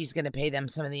then she's going to pay them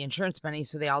some of the insurance money,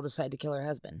 so they all decide to kill her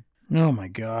husband. Oh, my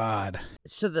God.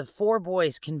 So the four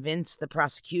boys convinced the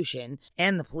prosecution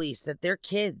and the police that their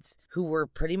kids, who were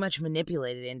pretty much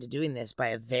manipulated into doing this by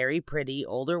a very pretty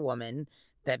older woman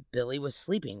that Billy was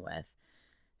sleeping with.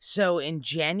 So in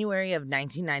January of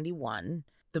 1991,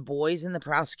 the boys and the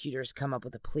prosecutors come up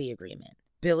with a plea agreement.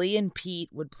 Billy and Pete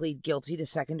would plead guilty to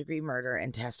second-degree murder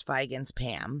and testify against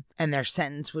Pam, and their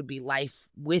sentence would be life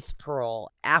with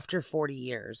parole after 40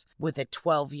 years, with a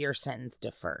 12-year sentence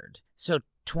deferred. So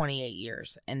 28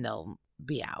 years, and they'll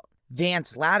be out.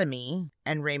 Vance Latomy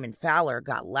and Raymond Fowler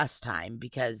got less time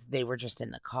because they were just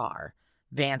in the car.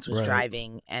 Vance was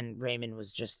driving, and Raymond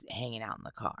was just hanging out in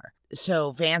the car.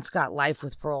 So Vance got life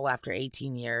with parole after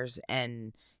 18 years,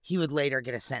 and he would later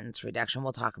get a sentence reduction.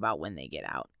 We'll talk about when they get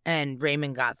out. And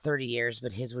Raymond got 30 years,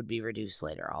 but his would be reduced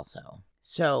later also.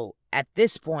 So at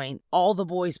this point, all the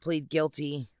boys plead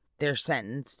guilty, they're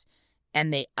sentenced,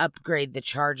 and they upgrade the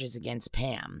charges against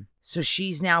Pam. So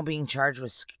she's now being charged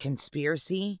with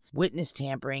conspiracy, witness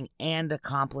tampering, and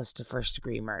accomplice to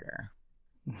first-degree murder.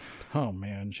 Oh,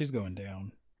 man, she's going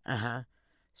down. Uh-huh.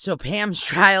 So Pam's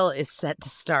trial is set to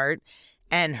start,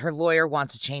 and her lawyer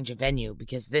wants to change a venue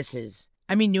because this is...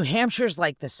 New Hampshire's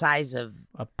like the size of...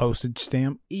 a postage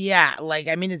stamp? Yeah,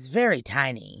 it's very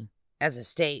tiny as a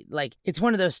state. It's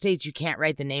one of those states you can't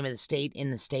write the name of the state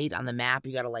in the state on the map.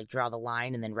 You got to, draw the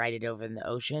line and then write it over in the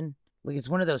ocean. It's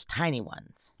one of those tiny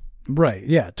ones. Right,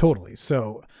 yeah, totally.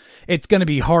 So it's going to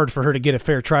be hard for her to get a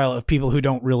fair trial of people who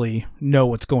don't really know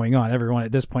what's going on. Everyone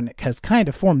at this point has kind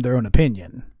of formed their own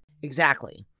opinion.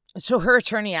 Exactly. So her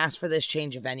attorney asked for this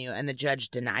change of venue, and the judge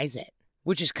denies it.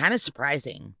 which is kind of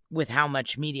surprising with how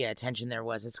much media attention there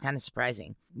was. It's kind of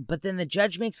surprising. But then the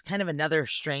judge makes kind of another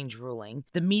strange ruling.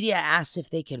 The media asks if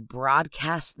they could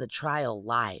broadcast the trial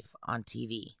live on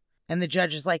TV. And the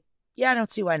judge is like, yeah, I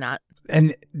don't see why not.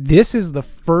 And this is the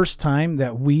first time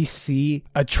that we see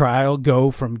a trial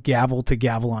go from gavel to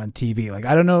gavel on TV. Like,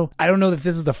 I don't know if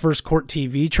this is the first court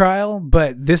TV trial,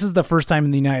 but this is the first time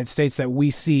in the United States that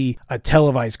we see a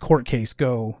televised court case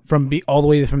go all the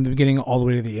way from the beginning all the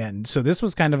way to the end. So this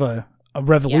was kind of a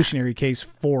revolutionary case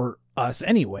for us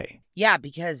anyway. Yeah,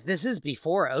 because this is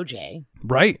before OJ.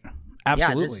 Right.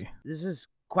 Absolutely. Yeah, this is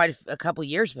quite a couple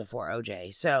years before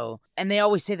OJ. So, and they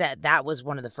always say that was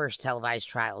one of the first televised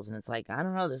trials. And it's like, I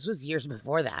don't know, this was years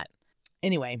before that.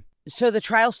 Anyway, so the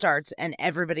trial starts and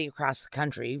everybody across the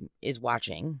country is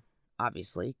watching,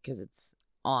 obviously, because it's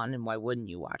on. And why wouldn't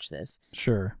you watch this?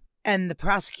 Sure. And the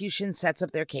prosecution sets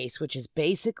up their case, which is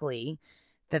basically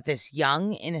that this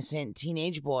young, innocent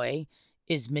teenage boy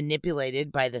is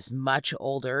manipulated by this much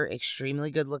older, extremely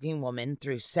good-looking woman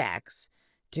through sex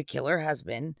to kill her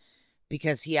husband,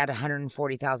 because he had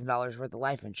 $140,000 worth of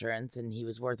life insurance and he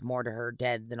was worth more to her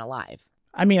dead than alive.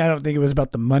 I mean, I don't think it was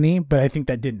about the money, but I think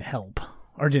that didn't help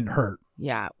or didn't hurt.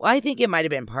 Yeah. Well, I think it might have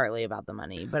been partly about the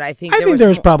money, but I think there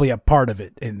was probably a part of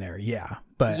it in there. Yeah.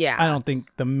 But yeah. I don't think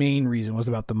the main reason was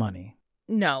about the money.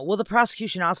 No. Well, the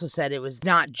prosecution also said it was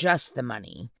not just the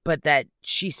money, but that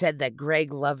she said that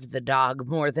Greg loved the dog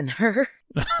more than her.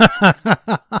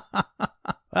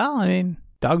 Well, I mean,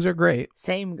 dogs are great.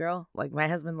 Same, girl. Like, my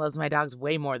husband loves my dogs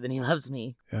way more than he loves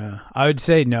me. Yeah, I would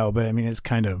say no, but I mean, it's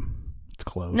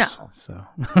close. No. So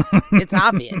it's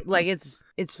obvious. Like, it's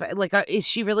like, is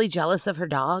she really jealous of her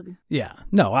dog? Yeah.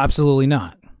 No, absolutely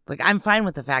not. Like, I'm fine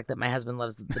with the fact that my husband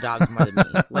loves the dogs more than me.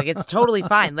 Like, it's totally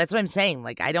fine. That's what I'm saying.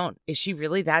 Like, is she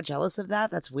really that jealous of that?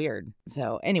 That's weird.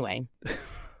 So, anyway.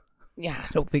 Yeah.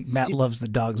 I don't think Matt loves the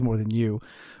dogs more than you,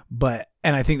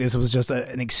 and I think this was just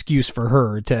an excuse for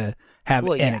her to have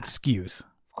an excuse.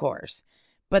 Of course.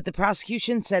 But the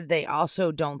prosecution said they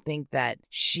also don't think that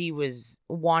she was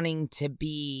wanting to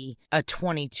be a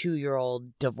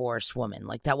 22-year-old divorced woman.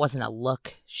 Like, that wasn't a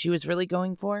look she was really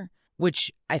going for,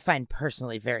 which I find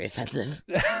personally very offensive.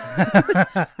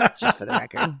 Just for the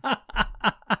record.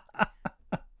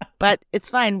 But it's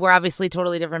fine. We're obviously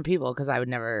totally different people, because I would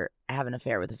never have an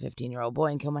affair with a 15-year-old boy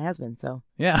and kill my husband. So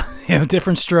yeah,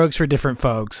 different strokes for different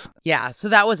folks. Yeah, so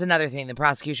that was another thing. The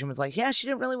prosecution was like, yeah, she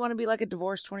didn't really want to be like a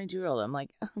divorced 22-year-old. I'm like,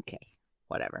 okay,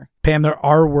 whatever. Pam, there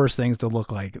are worse things to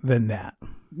look like than that.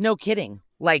 No kidding.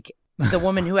 Like the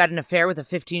woman who had an affair with a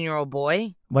 15-year-old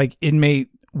boy. Like inmate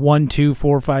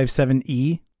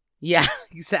 12457E. Yeah,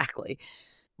 exactly.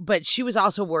 But she was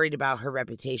also worried about her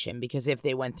reputation, because if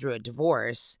they went through a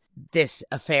divorce, this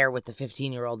affair with the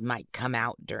 15-year-old might come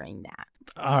out during that.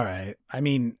 All right. I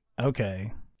mean,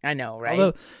 okay. I know, right?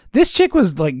 Although this chick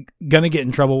was like going to get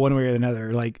in trouble one way or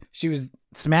another. Like, she was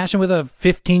smashing with a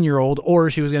 15-year-old,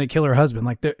 or she was going to kill her husband.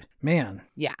 Like, man.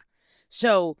 Yeah.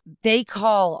 So they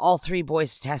call all three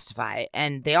boys to testify,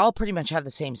 and they all pretty much have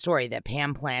the same story, that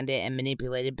Pam planned it and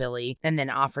manipulated Billy and then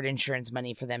offered insurance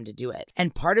money for them to do it.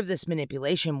 And part of this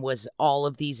manipulation was all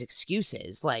of these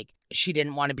excuses, like she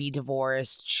didn't want to be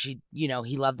divorced.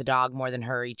 he loved the dog more than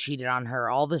her. He cheated on her,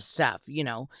 all this stuff,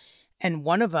 And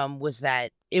one of them was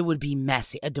that it would be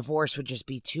messy. A divorce would just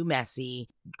be too messy.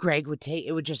 Greg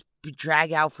it would just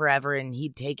drag out forever, and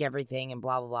he'd take everything and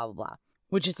blah, blah, blah, blah, blah.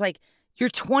 Which is like, you're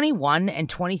 21 and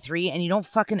 23 and you don't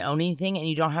fucking own anything and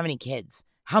you don't have any kids.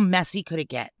 How messy could it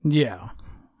get? Yeah.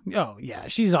 Oh, yeah.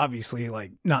 She's obviously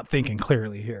like not thinking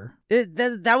clearly here.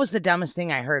 That was the dumbest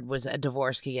thing I heard, was a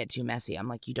divorce could get too messy. I'm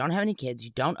like, you don't have any kids.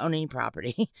 You don't own any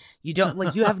property. You don't,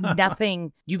 like, you have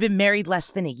nothing. You've been married less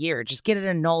than a year. Just get it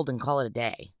annulled and call it a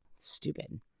day. It's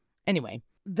stupid. Anyway,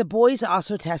 the boys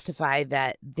also testify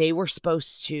that they were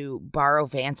supposed to borrow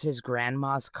Vance's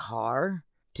grandma's car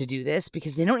to do this,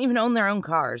 because they don't even own their own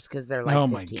cars, because they're like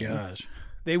 15. My gosh.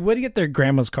 They would get their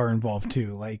grandma's car involved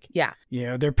too. Like, yeah.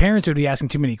 Their parents would be asking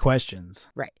too many questions.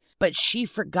 Right. But she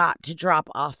forgot to drop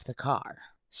off the car.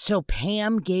 So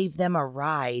Pam gave them a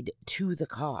ride to the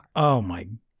car. Oh my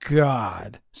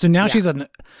God. So now she's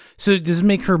so does it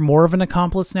make her more of an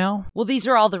accomplice now? Well, these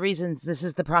are all the reasons. This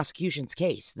is the prosecution's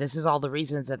case. This is all the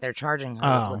reasons that they're charging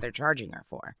her with what they're charging her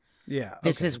for. Yeah.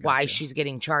 This is why she's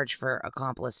getting charged for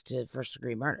accomplice to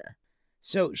first-degree murder.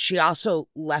 So she also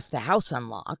left the house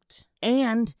unlocked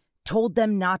and told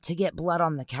them not to get blood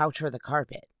on the couch or the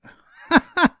carpet.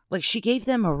 Like, she gave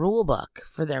them a rule book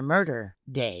for their murder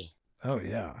day. Oh,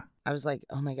 yeah. I was like,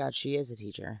 oh my God, she is a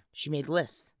teacher. She made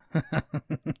lists.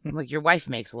 Like, your wife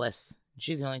makes lists.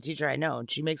 She's the only teacher I know,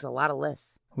 and she makes a lot of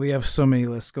lists. We have so many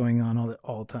lists going on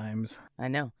all times. I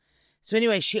know. So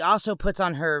anyway, she also puts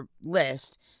on her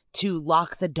list to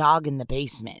lock the dog in the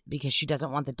basement because she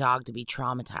doesn't want the dog to be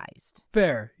traumatized.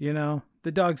 Fair,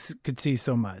 the dogs could see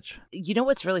so much. You know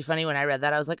what's really funny? When I read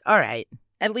that, I was like, all right,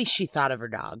 at least she thought of her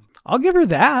dog. I'll give her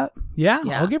that. Yeah,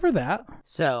 I'll give her that.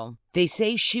 So they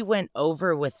say she went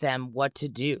over with them what to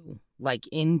do, like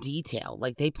in detail.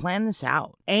 Like they planned this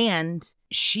out. And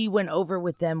she went over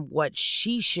with them what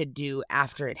she should do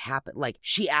after it happened. Like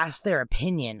she asked their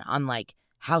opinion on like,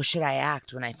 how should I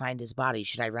act when I find his body?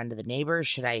 Should I run to the neighbors?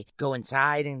 Should I go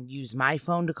inside and use my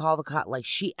phone to call the cop? Like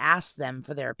she asked them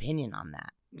for their opinion on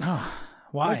that. Oh,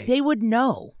 why? Like they would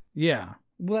know. Yeah.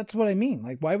 Well, that's what I mean.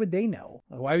 Like, why would they know?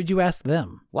 Why would you ask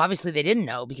them? Well, obviously they didn't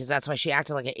know because that's why she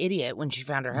acted like an idiot when she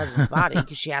found her husband's body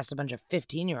because she asked a bunch of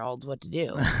 15-year-olds what to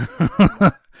do.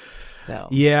 So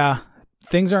yeah,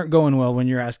 things aren't going well when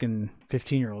you're asking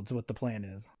 15-year-olds what the plan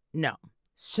is. No.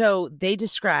 So they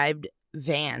described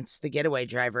Vance, the getaway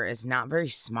driver, as not very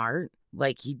smart.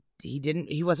 Like he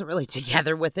wasn't really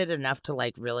together with it enough to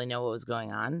like really know what was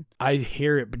going on. I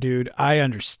hear it, dude. I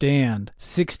understand.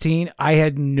 16, I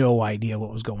had no idea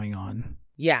what was going on.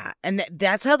 Yeah, and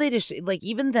that's how they just like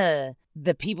even the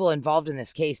people involved in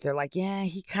this case, they're like, yeah,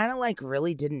 he kind of like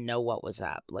really didn't know what was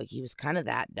up. Like he was kind of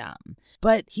that dumb.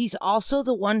 But he's also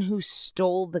the one who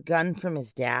stole the gun from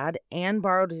his dad and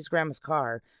borrowed his grandma's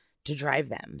car to drive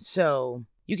them. So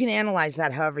you can analyze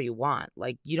that however you want.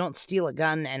 Like, you don't steal a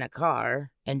gun and a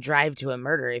car and drive to a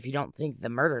murder if you don't think the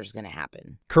murder is going to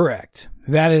happen. Correct.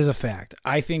 That is a fact.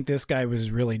 I think this guy was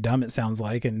really dumb, it sounds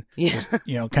like, and just,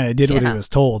 kind of did what he was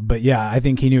told. But yeah, I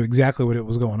think he knew exactly what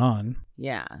was going on.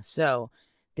 Yeah. So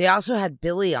they also had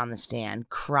Billy on the stand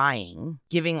crying,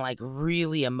 giving like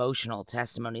really emotional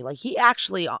testimony. Like he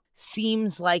actually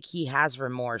seems like he has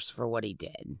remorse for what he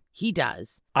did. He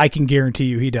does. I can guarantee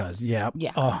you he does. Yeah.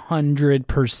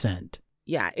 100%.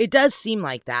 Yeah, it does seem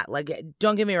like that. Like,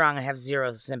 don't get me wrong, I have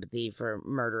zero sympathy for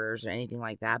murderers or anything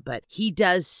like that. But he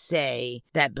does say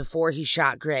that before he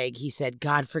shot Greg, he said,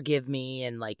 God forgive me.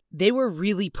 And like, they were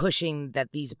really pushing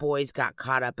that these boys got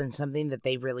caught up in something that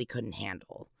they really couldn't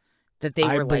handle. That they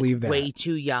were like way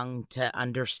too young to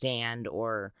understand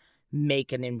or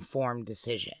make an informed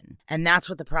decision. And that's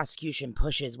what the prosecution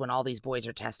pushes when all these boys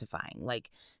are testifying. Like,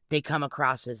 they come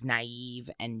across as naive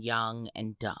and young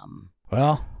and dumb.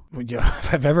 Well,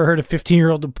 if I've ever heard a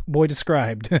 15-year-old boy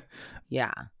described.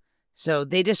 Yeah. So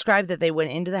they described that they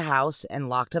went into the house and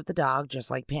locked up the dog,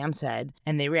 just like Pam said,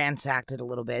 and they ransacked it a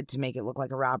little bit to make it look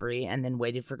like a robbery and then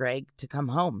waited for Greg to come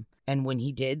home. And when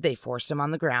he did, they forced him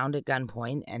on the ground at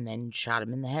gunpoint and then shot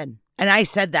him in the head. And I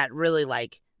said that really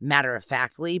like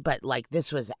matter-of-factly, but like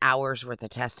this was hours worth of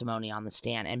testimony on the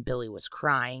stand and Billy was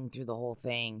crying through the whole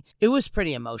thing. It was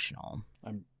pretty emotional.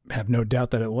 I have no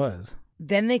doubt that it was.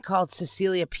 Then they called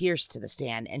Cecilia Pierce to the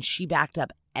stand and she backed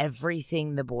up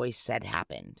everything the boys said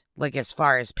happened. Like as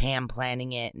far as Pam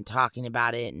planning it and talking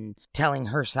about it and telling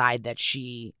her side that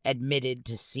she admitted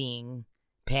to seeing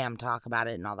Pam talk about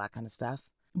it and all that kind of stuff.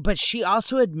 But she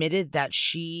also admitted that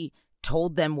she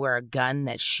told them where a gun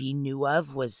that she knew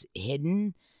of was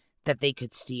hidden that they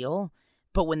could steal.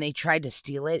 But when they tried to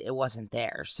steal it, it wasn't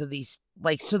there. So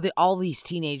all these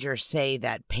teenagers say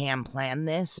that Pam planned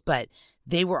this, but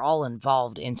they were all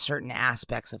involved in certain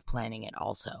aspects of planning it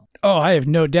also. Oh, I have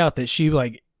no doubt that she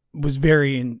was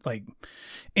very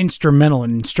instrumental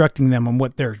in instructing them on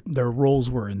what their roles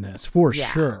were in this, for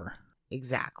sure.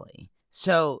 Exactly.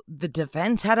 So the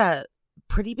defense had a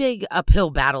pretty big uphill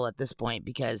battle at this point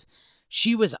because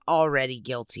she was already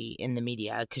guilty in the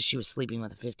media because she was sleeping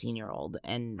with a 15-year-old.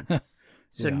 And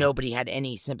so nobody had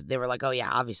any sympathy. They were like, oh, yeah,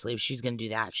 obviously, if she's going to do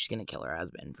that, she's going to kill her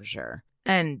husband for sure.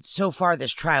 And so far,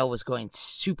 this trial was going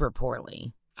super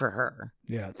poorly for her.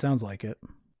 Yeah, it sounds like it.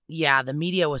 Yeah, the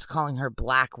media was calling her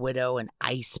Black Widow and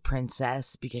Ice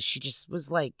Princess because she just was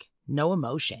like no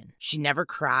emotion. She never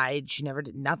cried. She never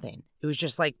did nothing. It was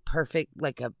just like perfect,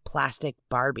 like a plastic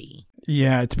Barbie.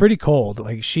 Yeah, it's pretty cold.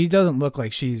 Like she doesn't look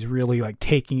like she's really like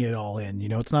taking it all in.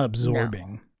 It's not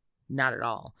absorbing. No, not at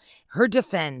all. Her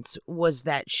defense was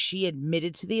that she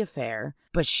admitted to the affair,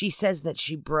 but she says that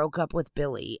she broke up with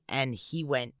Billy and he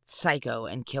went psycho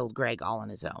and killed Greg all on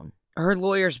his own. Her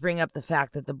lawyers bring up the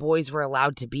fact that the boys were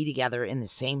allowed to be together in the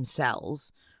same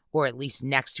cells, or at least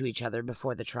next to each other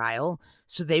before the trial,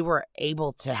 so they were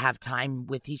able to have time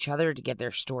with each other to get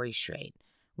their story straight,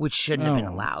 which shouldn't have been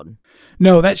allowed.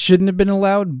 No, that shouldn't have been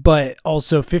allowed, but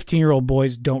also 15-year-old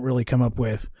boys don't really come up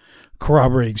with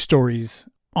corroborating stories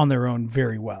on their own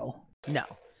very well. No.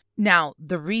 Now,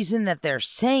 the reason that they're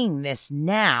saying this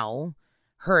now,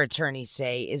 her attorneys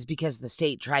say is because the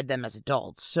state tried them as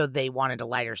adults, so they wanted a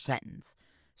lighter sentence.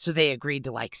 So they agreed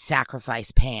to like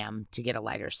sacrifice Pam to get a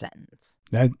lighter sentence.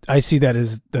 I see that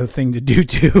as the thing to do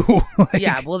too.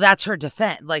 Yeah, well, that's her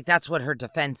defense. Like, that's what her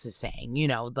defense is saying. You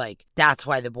know, like, that's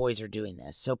why the boys are doing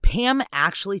this. So Pam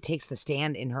actually takes the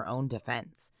stand in her own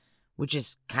defense, which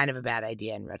is kind of a bad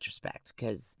idea in retrospect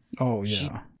because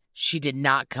she did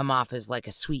not come off as like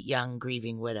a sweet young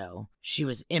grieving widow. She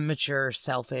was immature,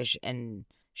 selfish, and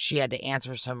she had to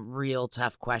answer some real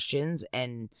tough questions.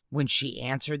 And when she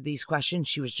answered these questions,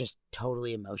 she was just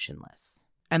totally emotionless.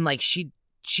 And like she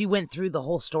went through the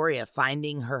whole story of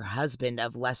finding her husband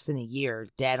of less than a year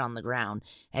dead on the ground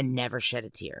and never shed a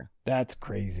tear. That's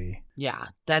crazy. Yeah,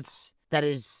 that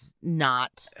is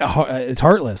not. It's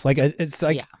heartless. Like, it's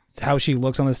like how she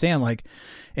looks on the stand. Like,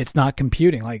 it's not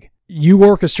computing. Like, you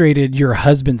orchestrated your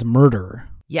husband's murder.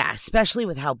 Yeah, especially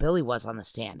with how Billy was on the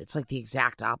stand. It's like the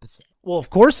exact opposite. Well, of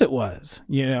course it was.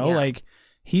 You know, like,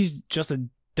 he's just a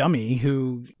dummy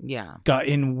who got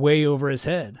in way over his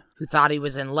head. Who thought he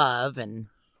was in love and...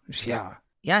 Yeah.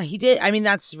 Yeah, he did. I mean,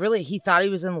 that's really... He thought he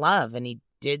was in love and he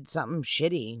did something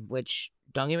shitty, which,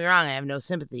 don't get me wrong, I have no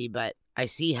sympathy, but I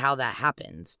see how that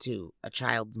happens to a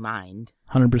child's mind.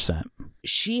 100%.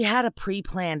 She had a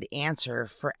pre-planned answer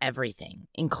for everything,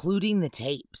 including the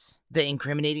tapes, the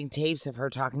incriminating tapes of her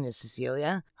talking to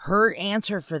Cecilia. Her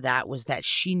answer for that was that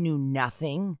she knew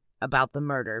nothing about the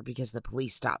murder because the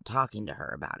police stopped talking to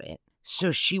her about it.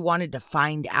 So she wanted to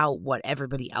find out what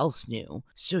everybody else knew.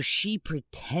 So she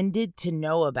pretended to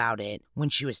know about it when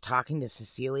she was talking to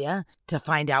Cecilia to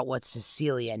find out what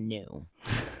Cecilia knew.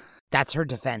 That's her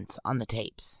defense on the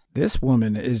tapes. This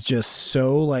woman is just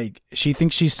so, like, she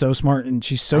thinks she's so smart and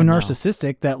she's so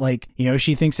narcissistic that, like, you know,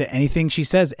 she thinks that anything she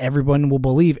says, everyone will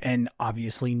believe. And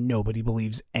obviously nobody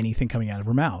believes anything coming out of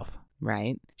her mouth.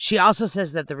 Right. She also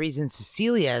says that the reason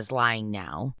Cecilia is lying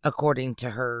now, according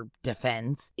to her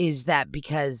defense, is that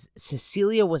because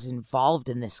Cecilia was involved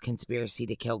in this conspiracy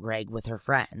to kill Greg with her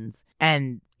friends.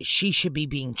 And she should be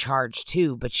being charged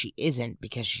too, but she isn't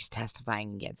because she's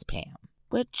testifying against Pam.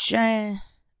 Which,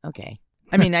 okay.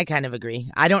 I mean, I kind of agree.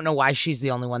 I don't know why she's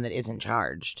the only one that isn't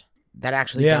charged. That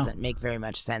actually doesn't make very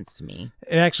much sense to me.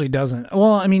 It actually doesn't.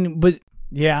 Well, I mean, but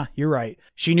yeah, you're right.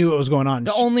 She knew what was going on.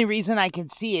 The only reason I could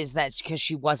see is that because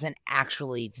she wasn't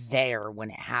actually there when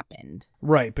it happened.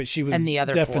 Right, but she was and the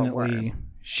other definitely,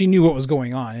 she knew what was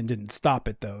going on and didn't stop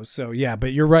it though. So yeah,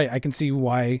 but you're right. I can see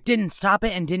why. Didn't stop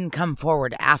it and didn't come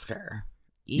forward after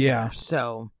either. Yeah.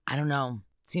 So, I don't know.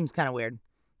 Seems kind of weird.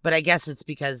 But I guess it's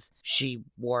because she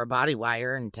wore a body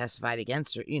wire and testified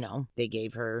against her. You know, they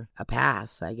gave her a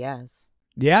pass, I guess.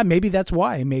 Yeah, maybe that's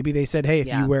why. Maybe they said, hey, if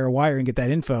you wear a wire and get that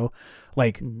info,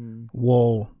 like,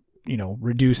 we'll, you know,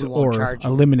 reduce or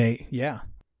eliminate. Yeah.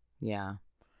 Yeah.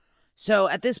 So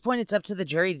at this point, it's up to the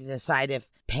jury to decide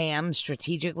if Pam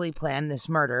strategically planned this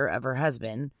murder of her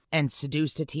husband and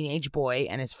seduced a teenage boy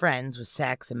and his friends with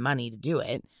sex and money to do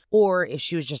it, or if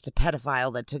she was just a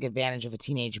pedophile that took advantage of a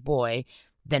teenage boy,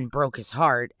 then broke his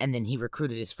heart, and then he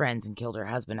recruited his friends and killed her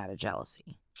husband out of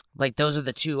jealousy. Like, those are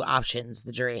the two options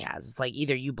the jury has. It's like,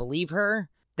 either you believe her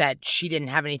that she didn't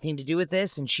have anything to do with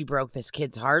this and she broke this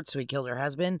kid's heart so he killed her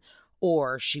husband,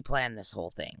 or she planned this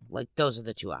whole thing. Like, those are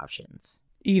the two options.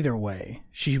 Either way,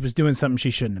 she was doing something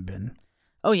she shouldn't have been.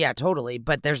 Oh, yeah, totally.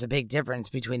 But there's a big difference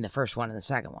between the first one and the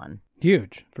second one.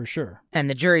 Huge, for sure. And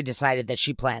the jury decided that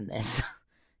she planned this.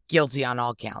 Guilty on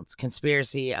all counts.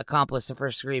 Conspiracy, accomplice to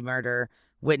first-degree murder,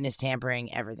 witness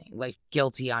tampering, everything. Like,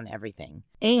 guilty on everything.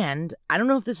 And I don't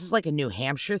know if this is like a New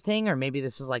Hampshire thing or maybe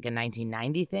this is like a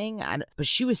 1990 thing, but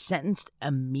she was sentenced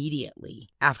immediately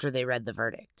after they read the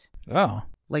verdict. Oh.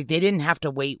 Like, they didn't have to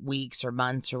wait weeks or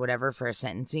months or whatever for a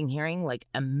sentencing hearing. Like,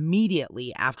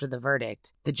 immediately after the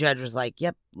verdict, the judge was like,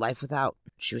 yep, life without.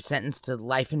 She was sentenced to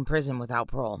life in prison without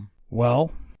parole.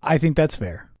 Well, I think that's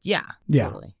fair. Yeah.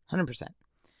 Totally. 100%.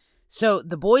 So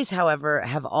the boys, however,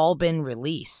 have all been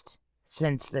released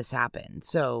since this happened.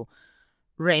 So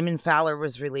Raymond Fowler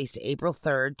was released April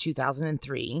 3rd,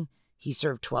 2003. He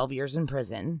served 12 years in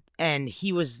prison, and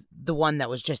he was the one that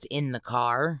was just in the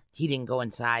car. He didn't go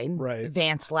inside. Right.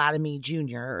 Vance Latomy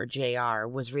Jr., or JR,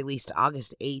 was released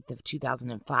August 8th of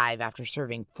 2005 after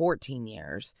serving 14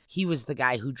 years. He was the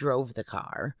guy who drove the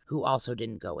car, who also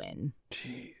didn't go in.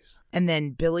 Jeez. And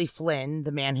then Billy Flynn,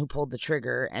 the man who pulled the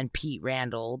trigger, and Pete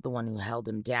Randall, the one who held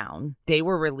him down, they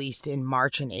were released in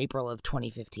March and April of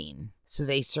 2015. So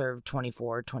they served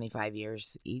 24, 25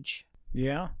 years each.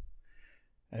 Yeah.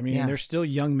 I mean, they're still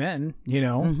young men, you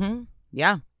know? Mm-hmm.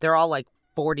 Yeah. They're all like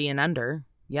 40 and under.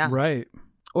 Yeah. Right.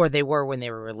 Or they were when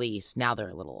they were released. Now they're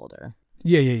a little older.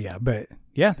 Yeah. But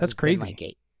yeah, that's crazy.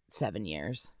 Like 7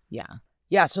 years. Yeah.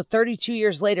 Yeah, so 32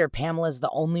 years later, Pamela's the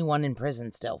only one in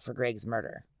prison still for Greg's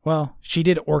murder. Well, she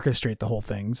did orchestrate the whole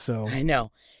thing, so... I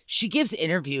know. She gives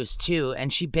interviews, too,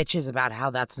 and she bitches about how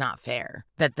that's not fair.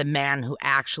 That the man who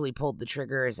actually pulled the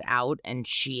trigger is out and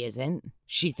she isn't.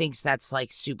 She thinks that's,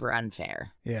 like, super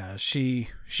unfair. Yeah, she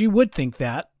would think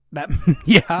that.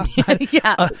 Yeah.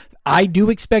 Yeah. I do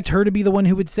expect her to be the one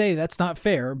who would say that's not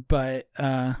fair, but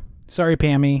sorry,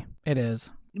 Pammy, it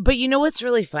is. But you know what's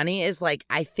really funny is, like,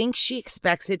 I think she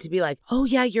expects it to be like, oh,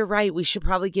 yeah, you're right. We should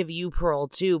probably give you parole,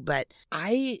 too. But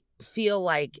I feel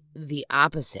like the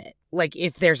opposite. Like,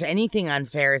 if there's anything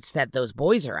unfair, it's that those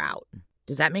boys are out.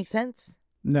 Does that make sense?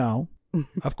 No.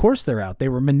 Of course they're out. They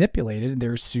were manipulated.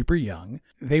 They're super young.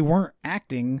 They weren't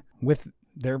acting with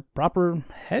their proper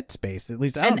headspace. At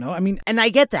least, I don't know. I mean... And I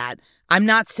get that. I'm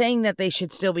not saying that they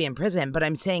should still be in prison, but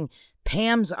I'm saying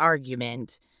Pam's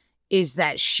argument is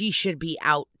that she should be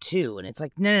out too. And it's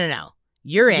like, no.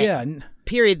 You're in. Yeah.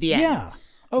 Period. The end. Yeah.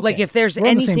 Okay. Like if there's We're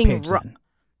on the same anything page wrong. then.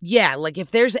 Yeah. Like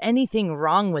if there's anything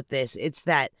wrong with this, it's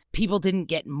that people didn't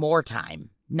get more time,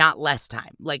 not less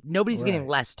time. Like nobody's getting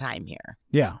less time here.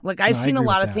 Yeah. Like I've No, I seen a agree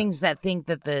lot with of that. things that think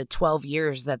that the 12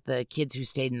 years that the kids who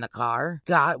stayed in the car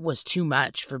got was too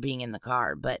much for being in the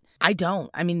car. But I don't.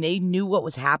 I mean, they knew what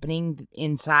was happening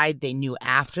inside. They knew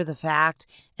after the fact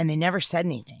and they never said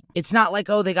anything. It's not like,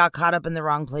 oh, they got caught up in the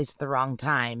wrong place at the wrong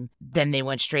time. Then they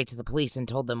went straight to the police and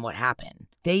told them what happened.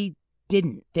 They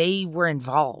didn't. They were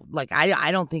involved. Like,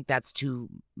 I don't think that's too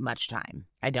much time.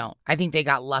 I don't. I think they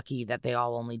got lucky that they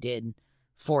all only did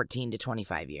 14 to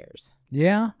 25 years.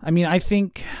 Yeah. I mean, I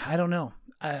think, I don't know.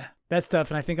 That's tough,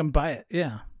 and I think I'm by it.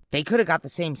 Yeah. They could have got the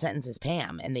same sentence as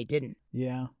Pam, and they didn't.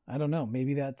 Yeah. I don't know.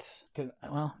 Maybe that's,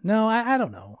 well, no, I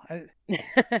don't know.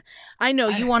 I know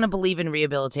you want to believe in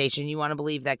rehabilitation. You want to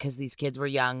believe that because these kids were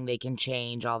young, they can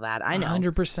change, all that. I know.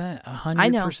 100%. 100%. I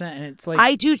know. And it's like,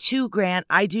 I do too, Grant.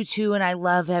 I do too, and I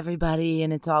love everybody,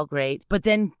 and it's all great. But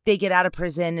then they get out of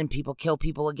prison, and people kill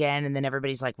people again, and then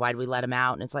everybody's like, why did we let them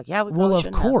out? And it's like, yeah, we well, of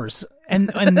shouldn't have. course. And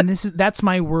that's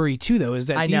my worry too, though, is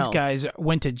that I these know. guys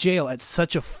went to jail at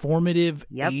such a formative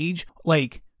Yep. age,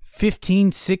 like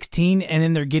 15, 16, and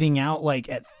then they're getting out like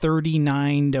at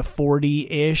 39 to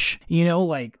 40-ish,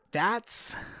 like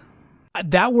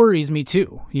that worries me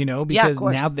too, because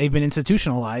course. now they've been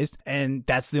institutionalized and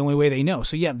that's the only way they know.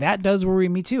 So yeah, that does worry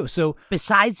me too. So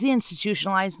Besides the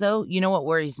institutionalized, though, you know what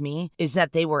worries me is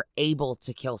that they were able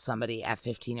to kill somebody at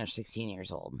 15 or 16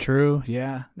 years old. true.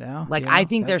 Yeah. Yeah. Like, yeah, I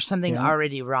think that- there's something yeah.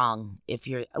 already wrong if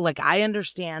you're, like, I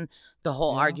understand the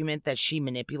whole argument that she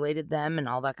manipulated them and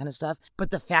all that kind of stuff, but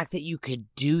the fact that you could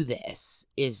do this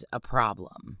is a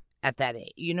problem at that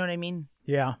age. You know what I mean?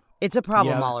 Yeah. It's a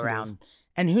problem Yeah, all it around. is.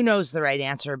 And who knows the right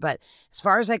answer, but as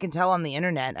far as I can tell on the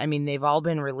internet, I mean, they've all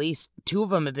been released. 2 of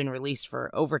them have been released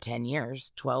for over 10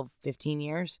 years, 12, 15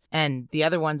 years. And the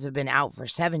other ones have been out for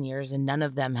 7 years, and none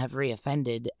of them have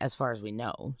reoffended as far as we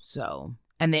know. So,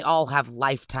 and they all have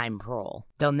lifetime parole.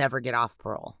 They'll never get off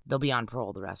parole. They'll be on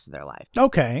parole the rest of their life.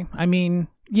 Okay. I mean,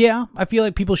 yeah, I feel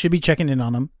like people should be checking in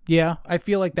on them. Yeah. I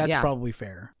feel like that's Yeah. probably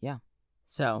fair. Yeah.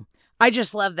 So I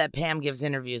just love that Pam gives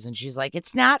interviews and she's like,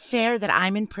 it's not fair that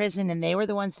I'm in prison and they were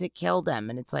the ones that killed him.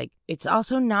 And it's like, it's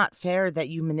also not fair that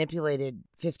you manipulated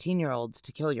 15-year-olds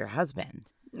to kill your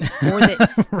husband. Or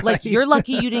that, Right. like, you're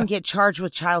lucky you didn't get charged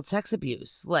with child sex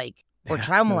abuse, like, or Yeah,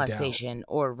 child no molestation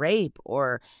or rape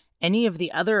or any of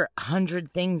the other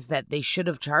 100 things that they should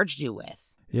have charged you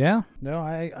with. Yeah, no,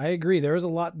 I agree. There was a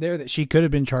lot there that she could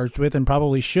have been charged with and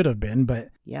probably should have been, but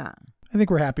Yeah. I think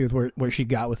we're happy with where she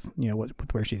got with,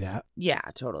 with where she's at. Yeah,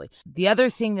 totally. The other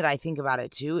thing that I think about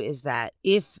it too is that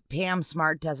if Pam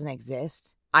Smart doesn't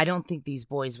exist, I don't think these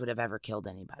boys would have ever killed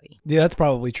anybody. Yeah, that's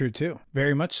probably true too.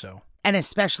 Very much so. And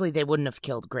especially they wouldn't have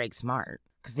killed Greg Smart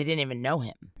because they didn't even know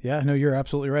him. Yeah, no, you're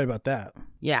absolutely right about that.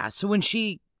 Yeah, so when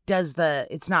she does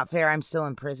it's not fair, I'm still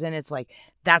in prison, it's like,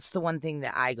 that's the one thing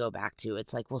that I go back to.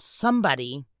 It's like, well,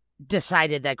 somebody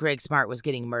decided that Greg Smart was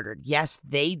getting murdered. Yes,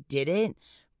 they did it,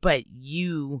 but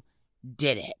you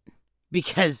did it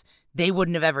because they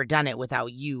wouldn't have ever done it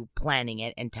without you planning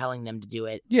it and telling them to do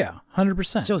it. Yeah,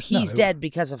 100%. So he's dead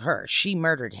because of her. She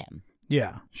murdered him.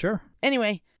 Yeah, sure.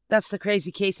 Anyway, that's the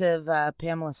crazy case of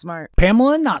Pamela Smart.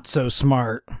 Pamela, not so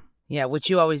smart. Yeah, which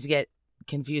you always get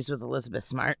confused with Elizabeth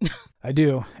Smart. I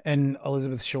do. And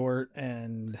Elizabeth Short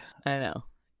and I know.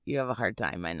 You have a hard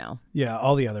time, I know. yeah,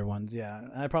 all the other ones. Yeah,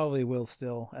 I probably will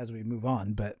still as we move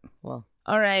on, but Well,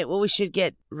 all right. Well, we should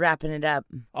get wrapping it up.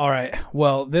 all right.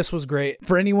 Well, this was great.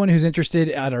 For anyone who's interested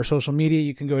at our social media,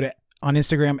 you can go to on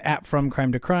Instagram at From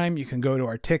Crime to Crime. You can go to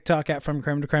our TikTok at From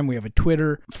Crime to Crime. We have a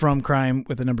Twitter, From Crime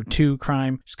with the number 2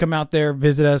 Crime. Just come out there,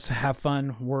 visit us, have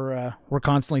fun. We're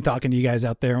constantly talking to you guys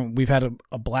out there. We've had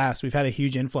a blast. We've had a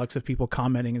huge influx of people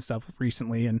commenting and stuff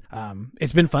recently, and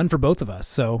it's been fun for both of us.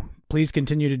 So please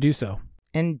continue to do so.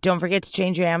 And don't forget to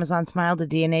change your Amazon Smile to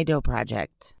DNA Doe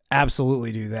Project.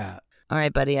 Absolutely do that. All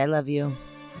right, buddy. I love you.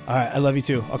 All right. I love you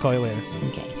too. I'll call you later.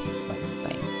 Okay.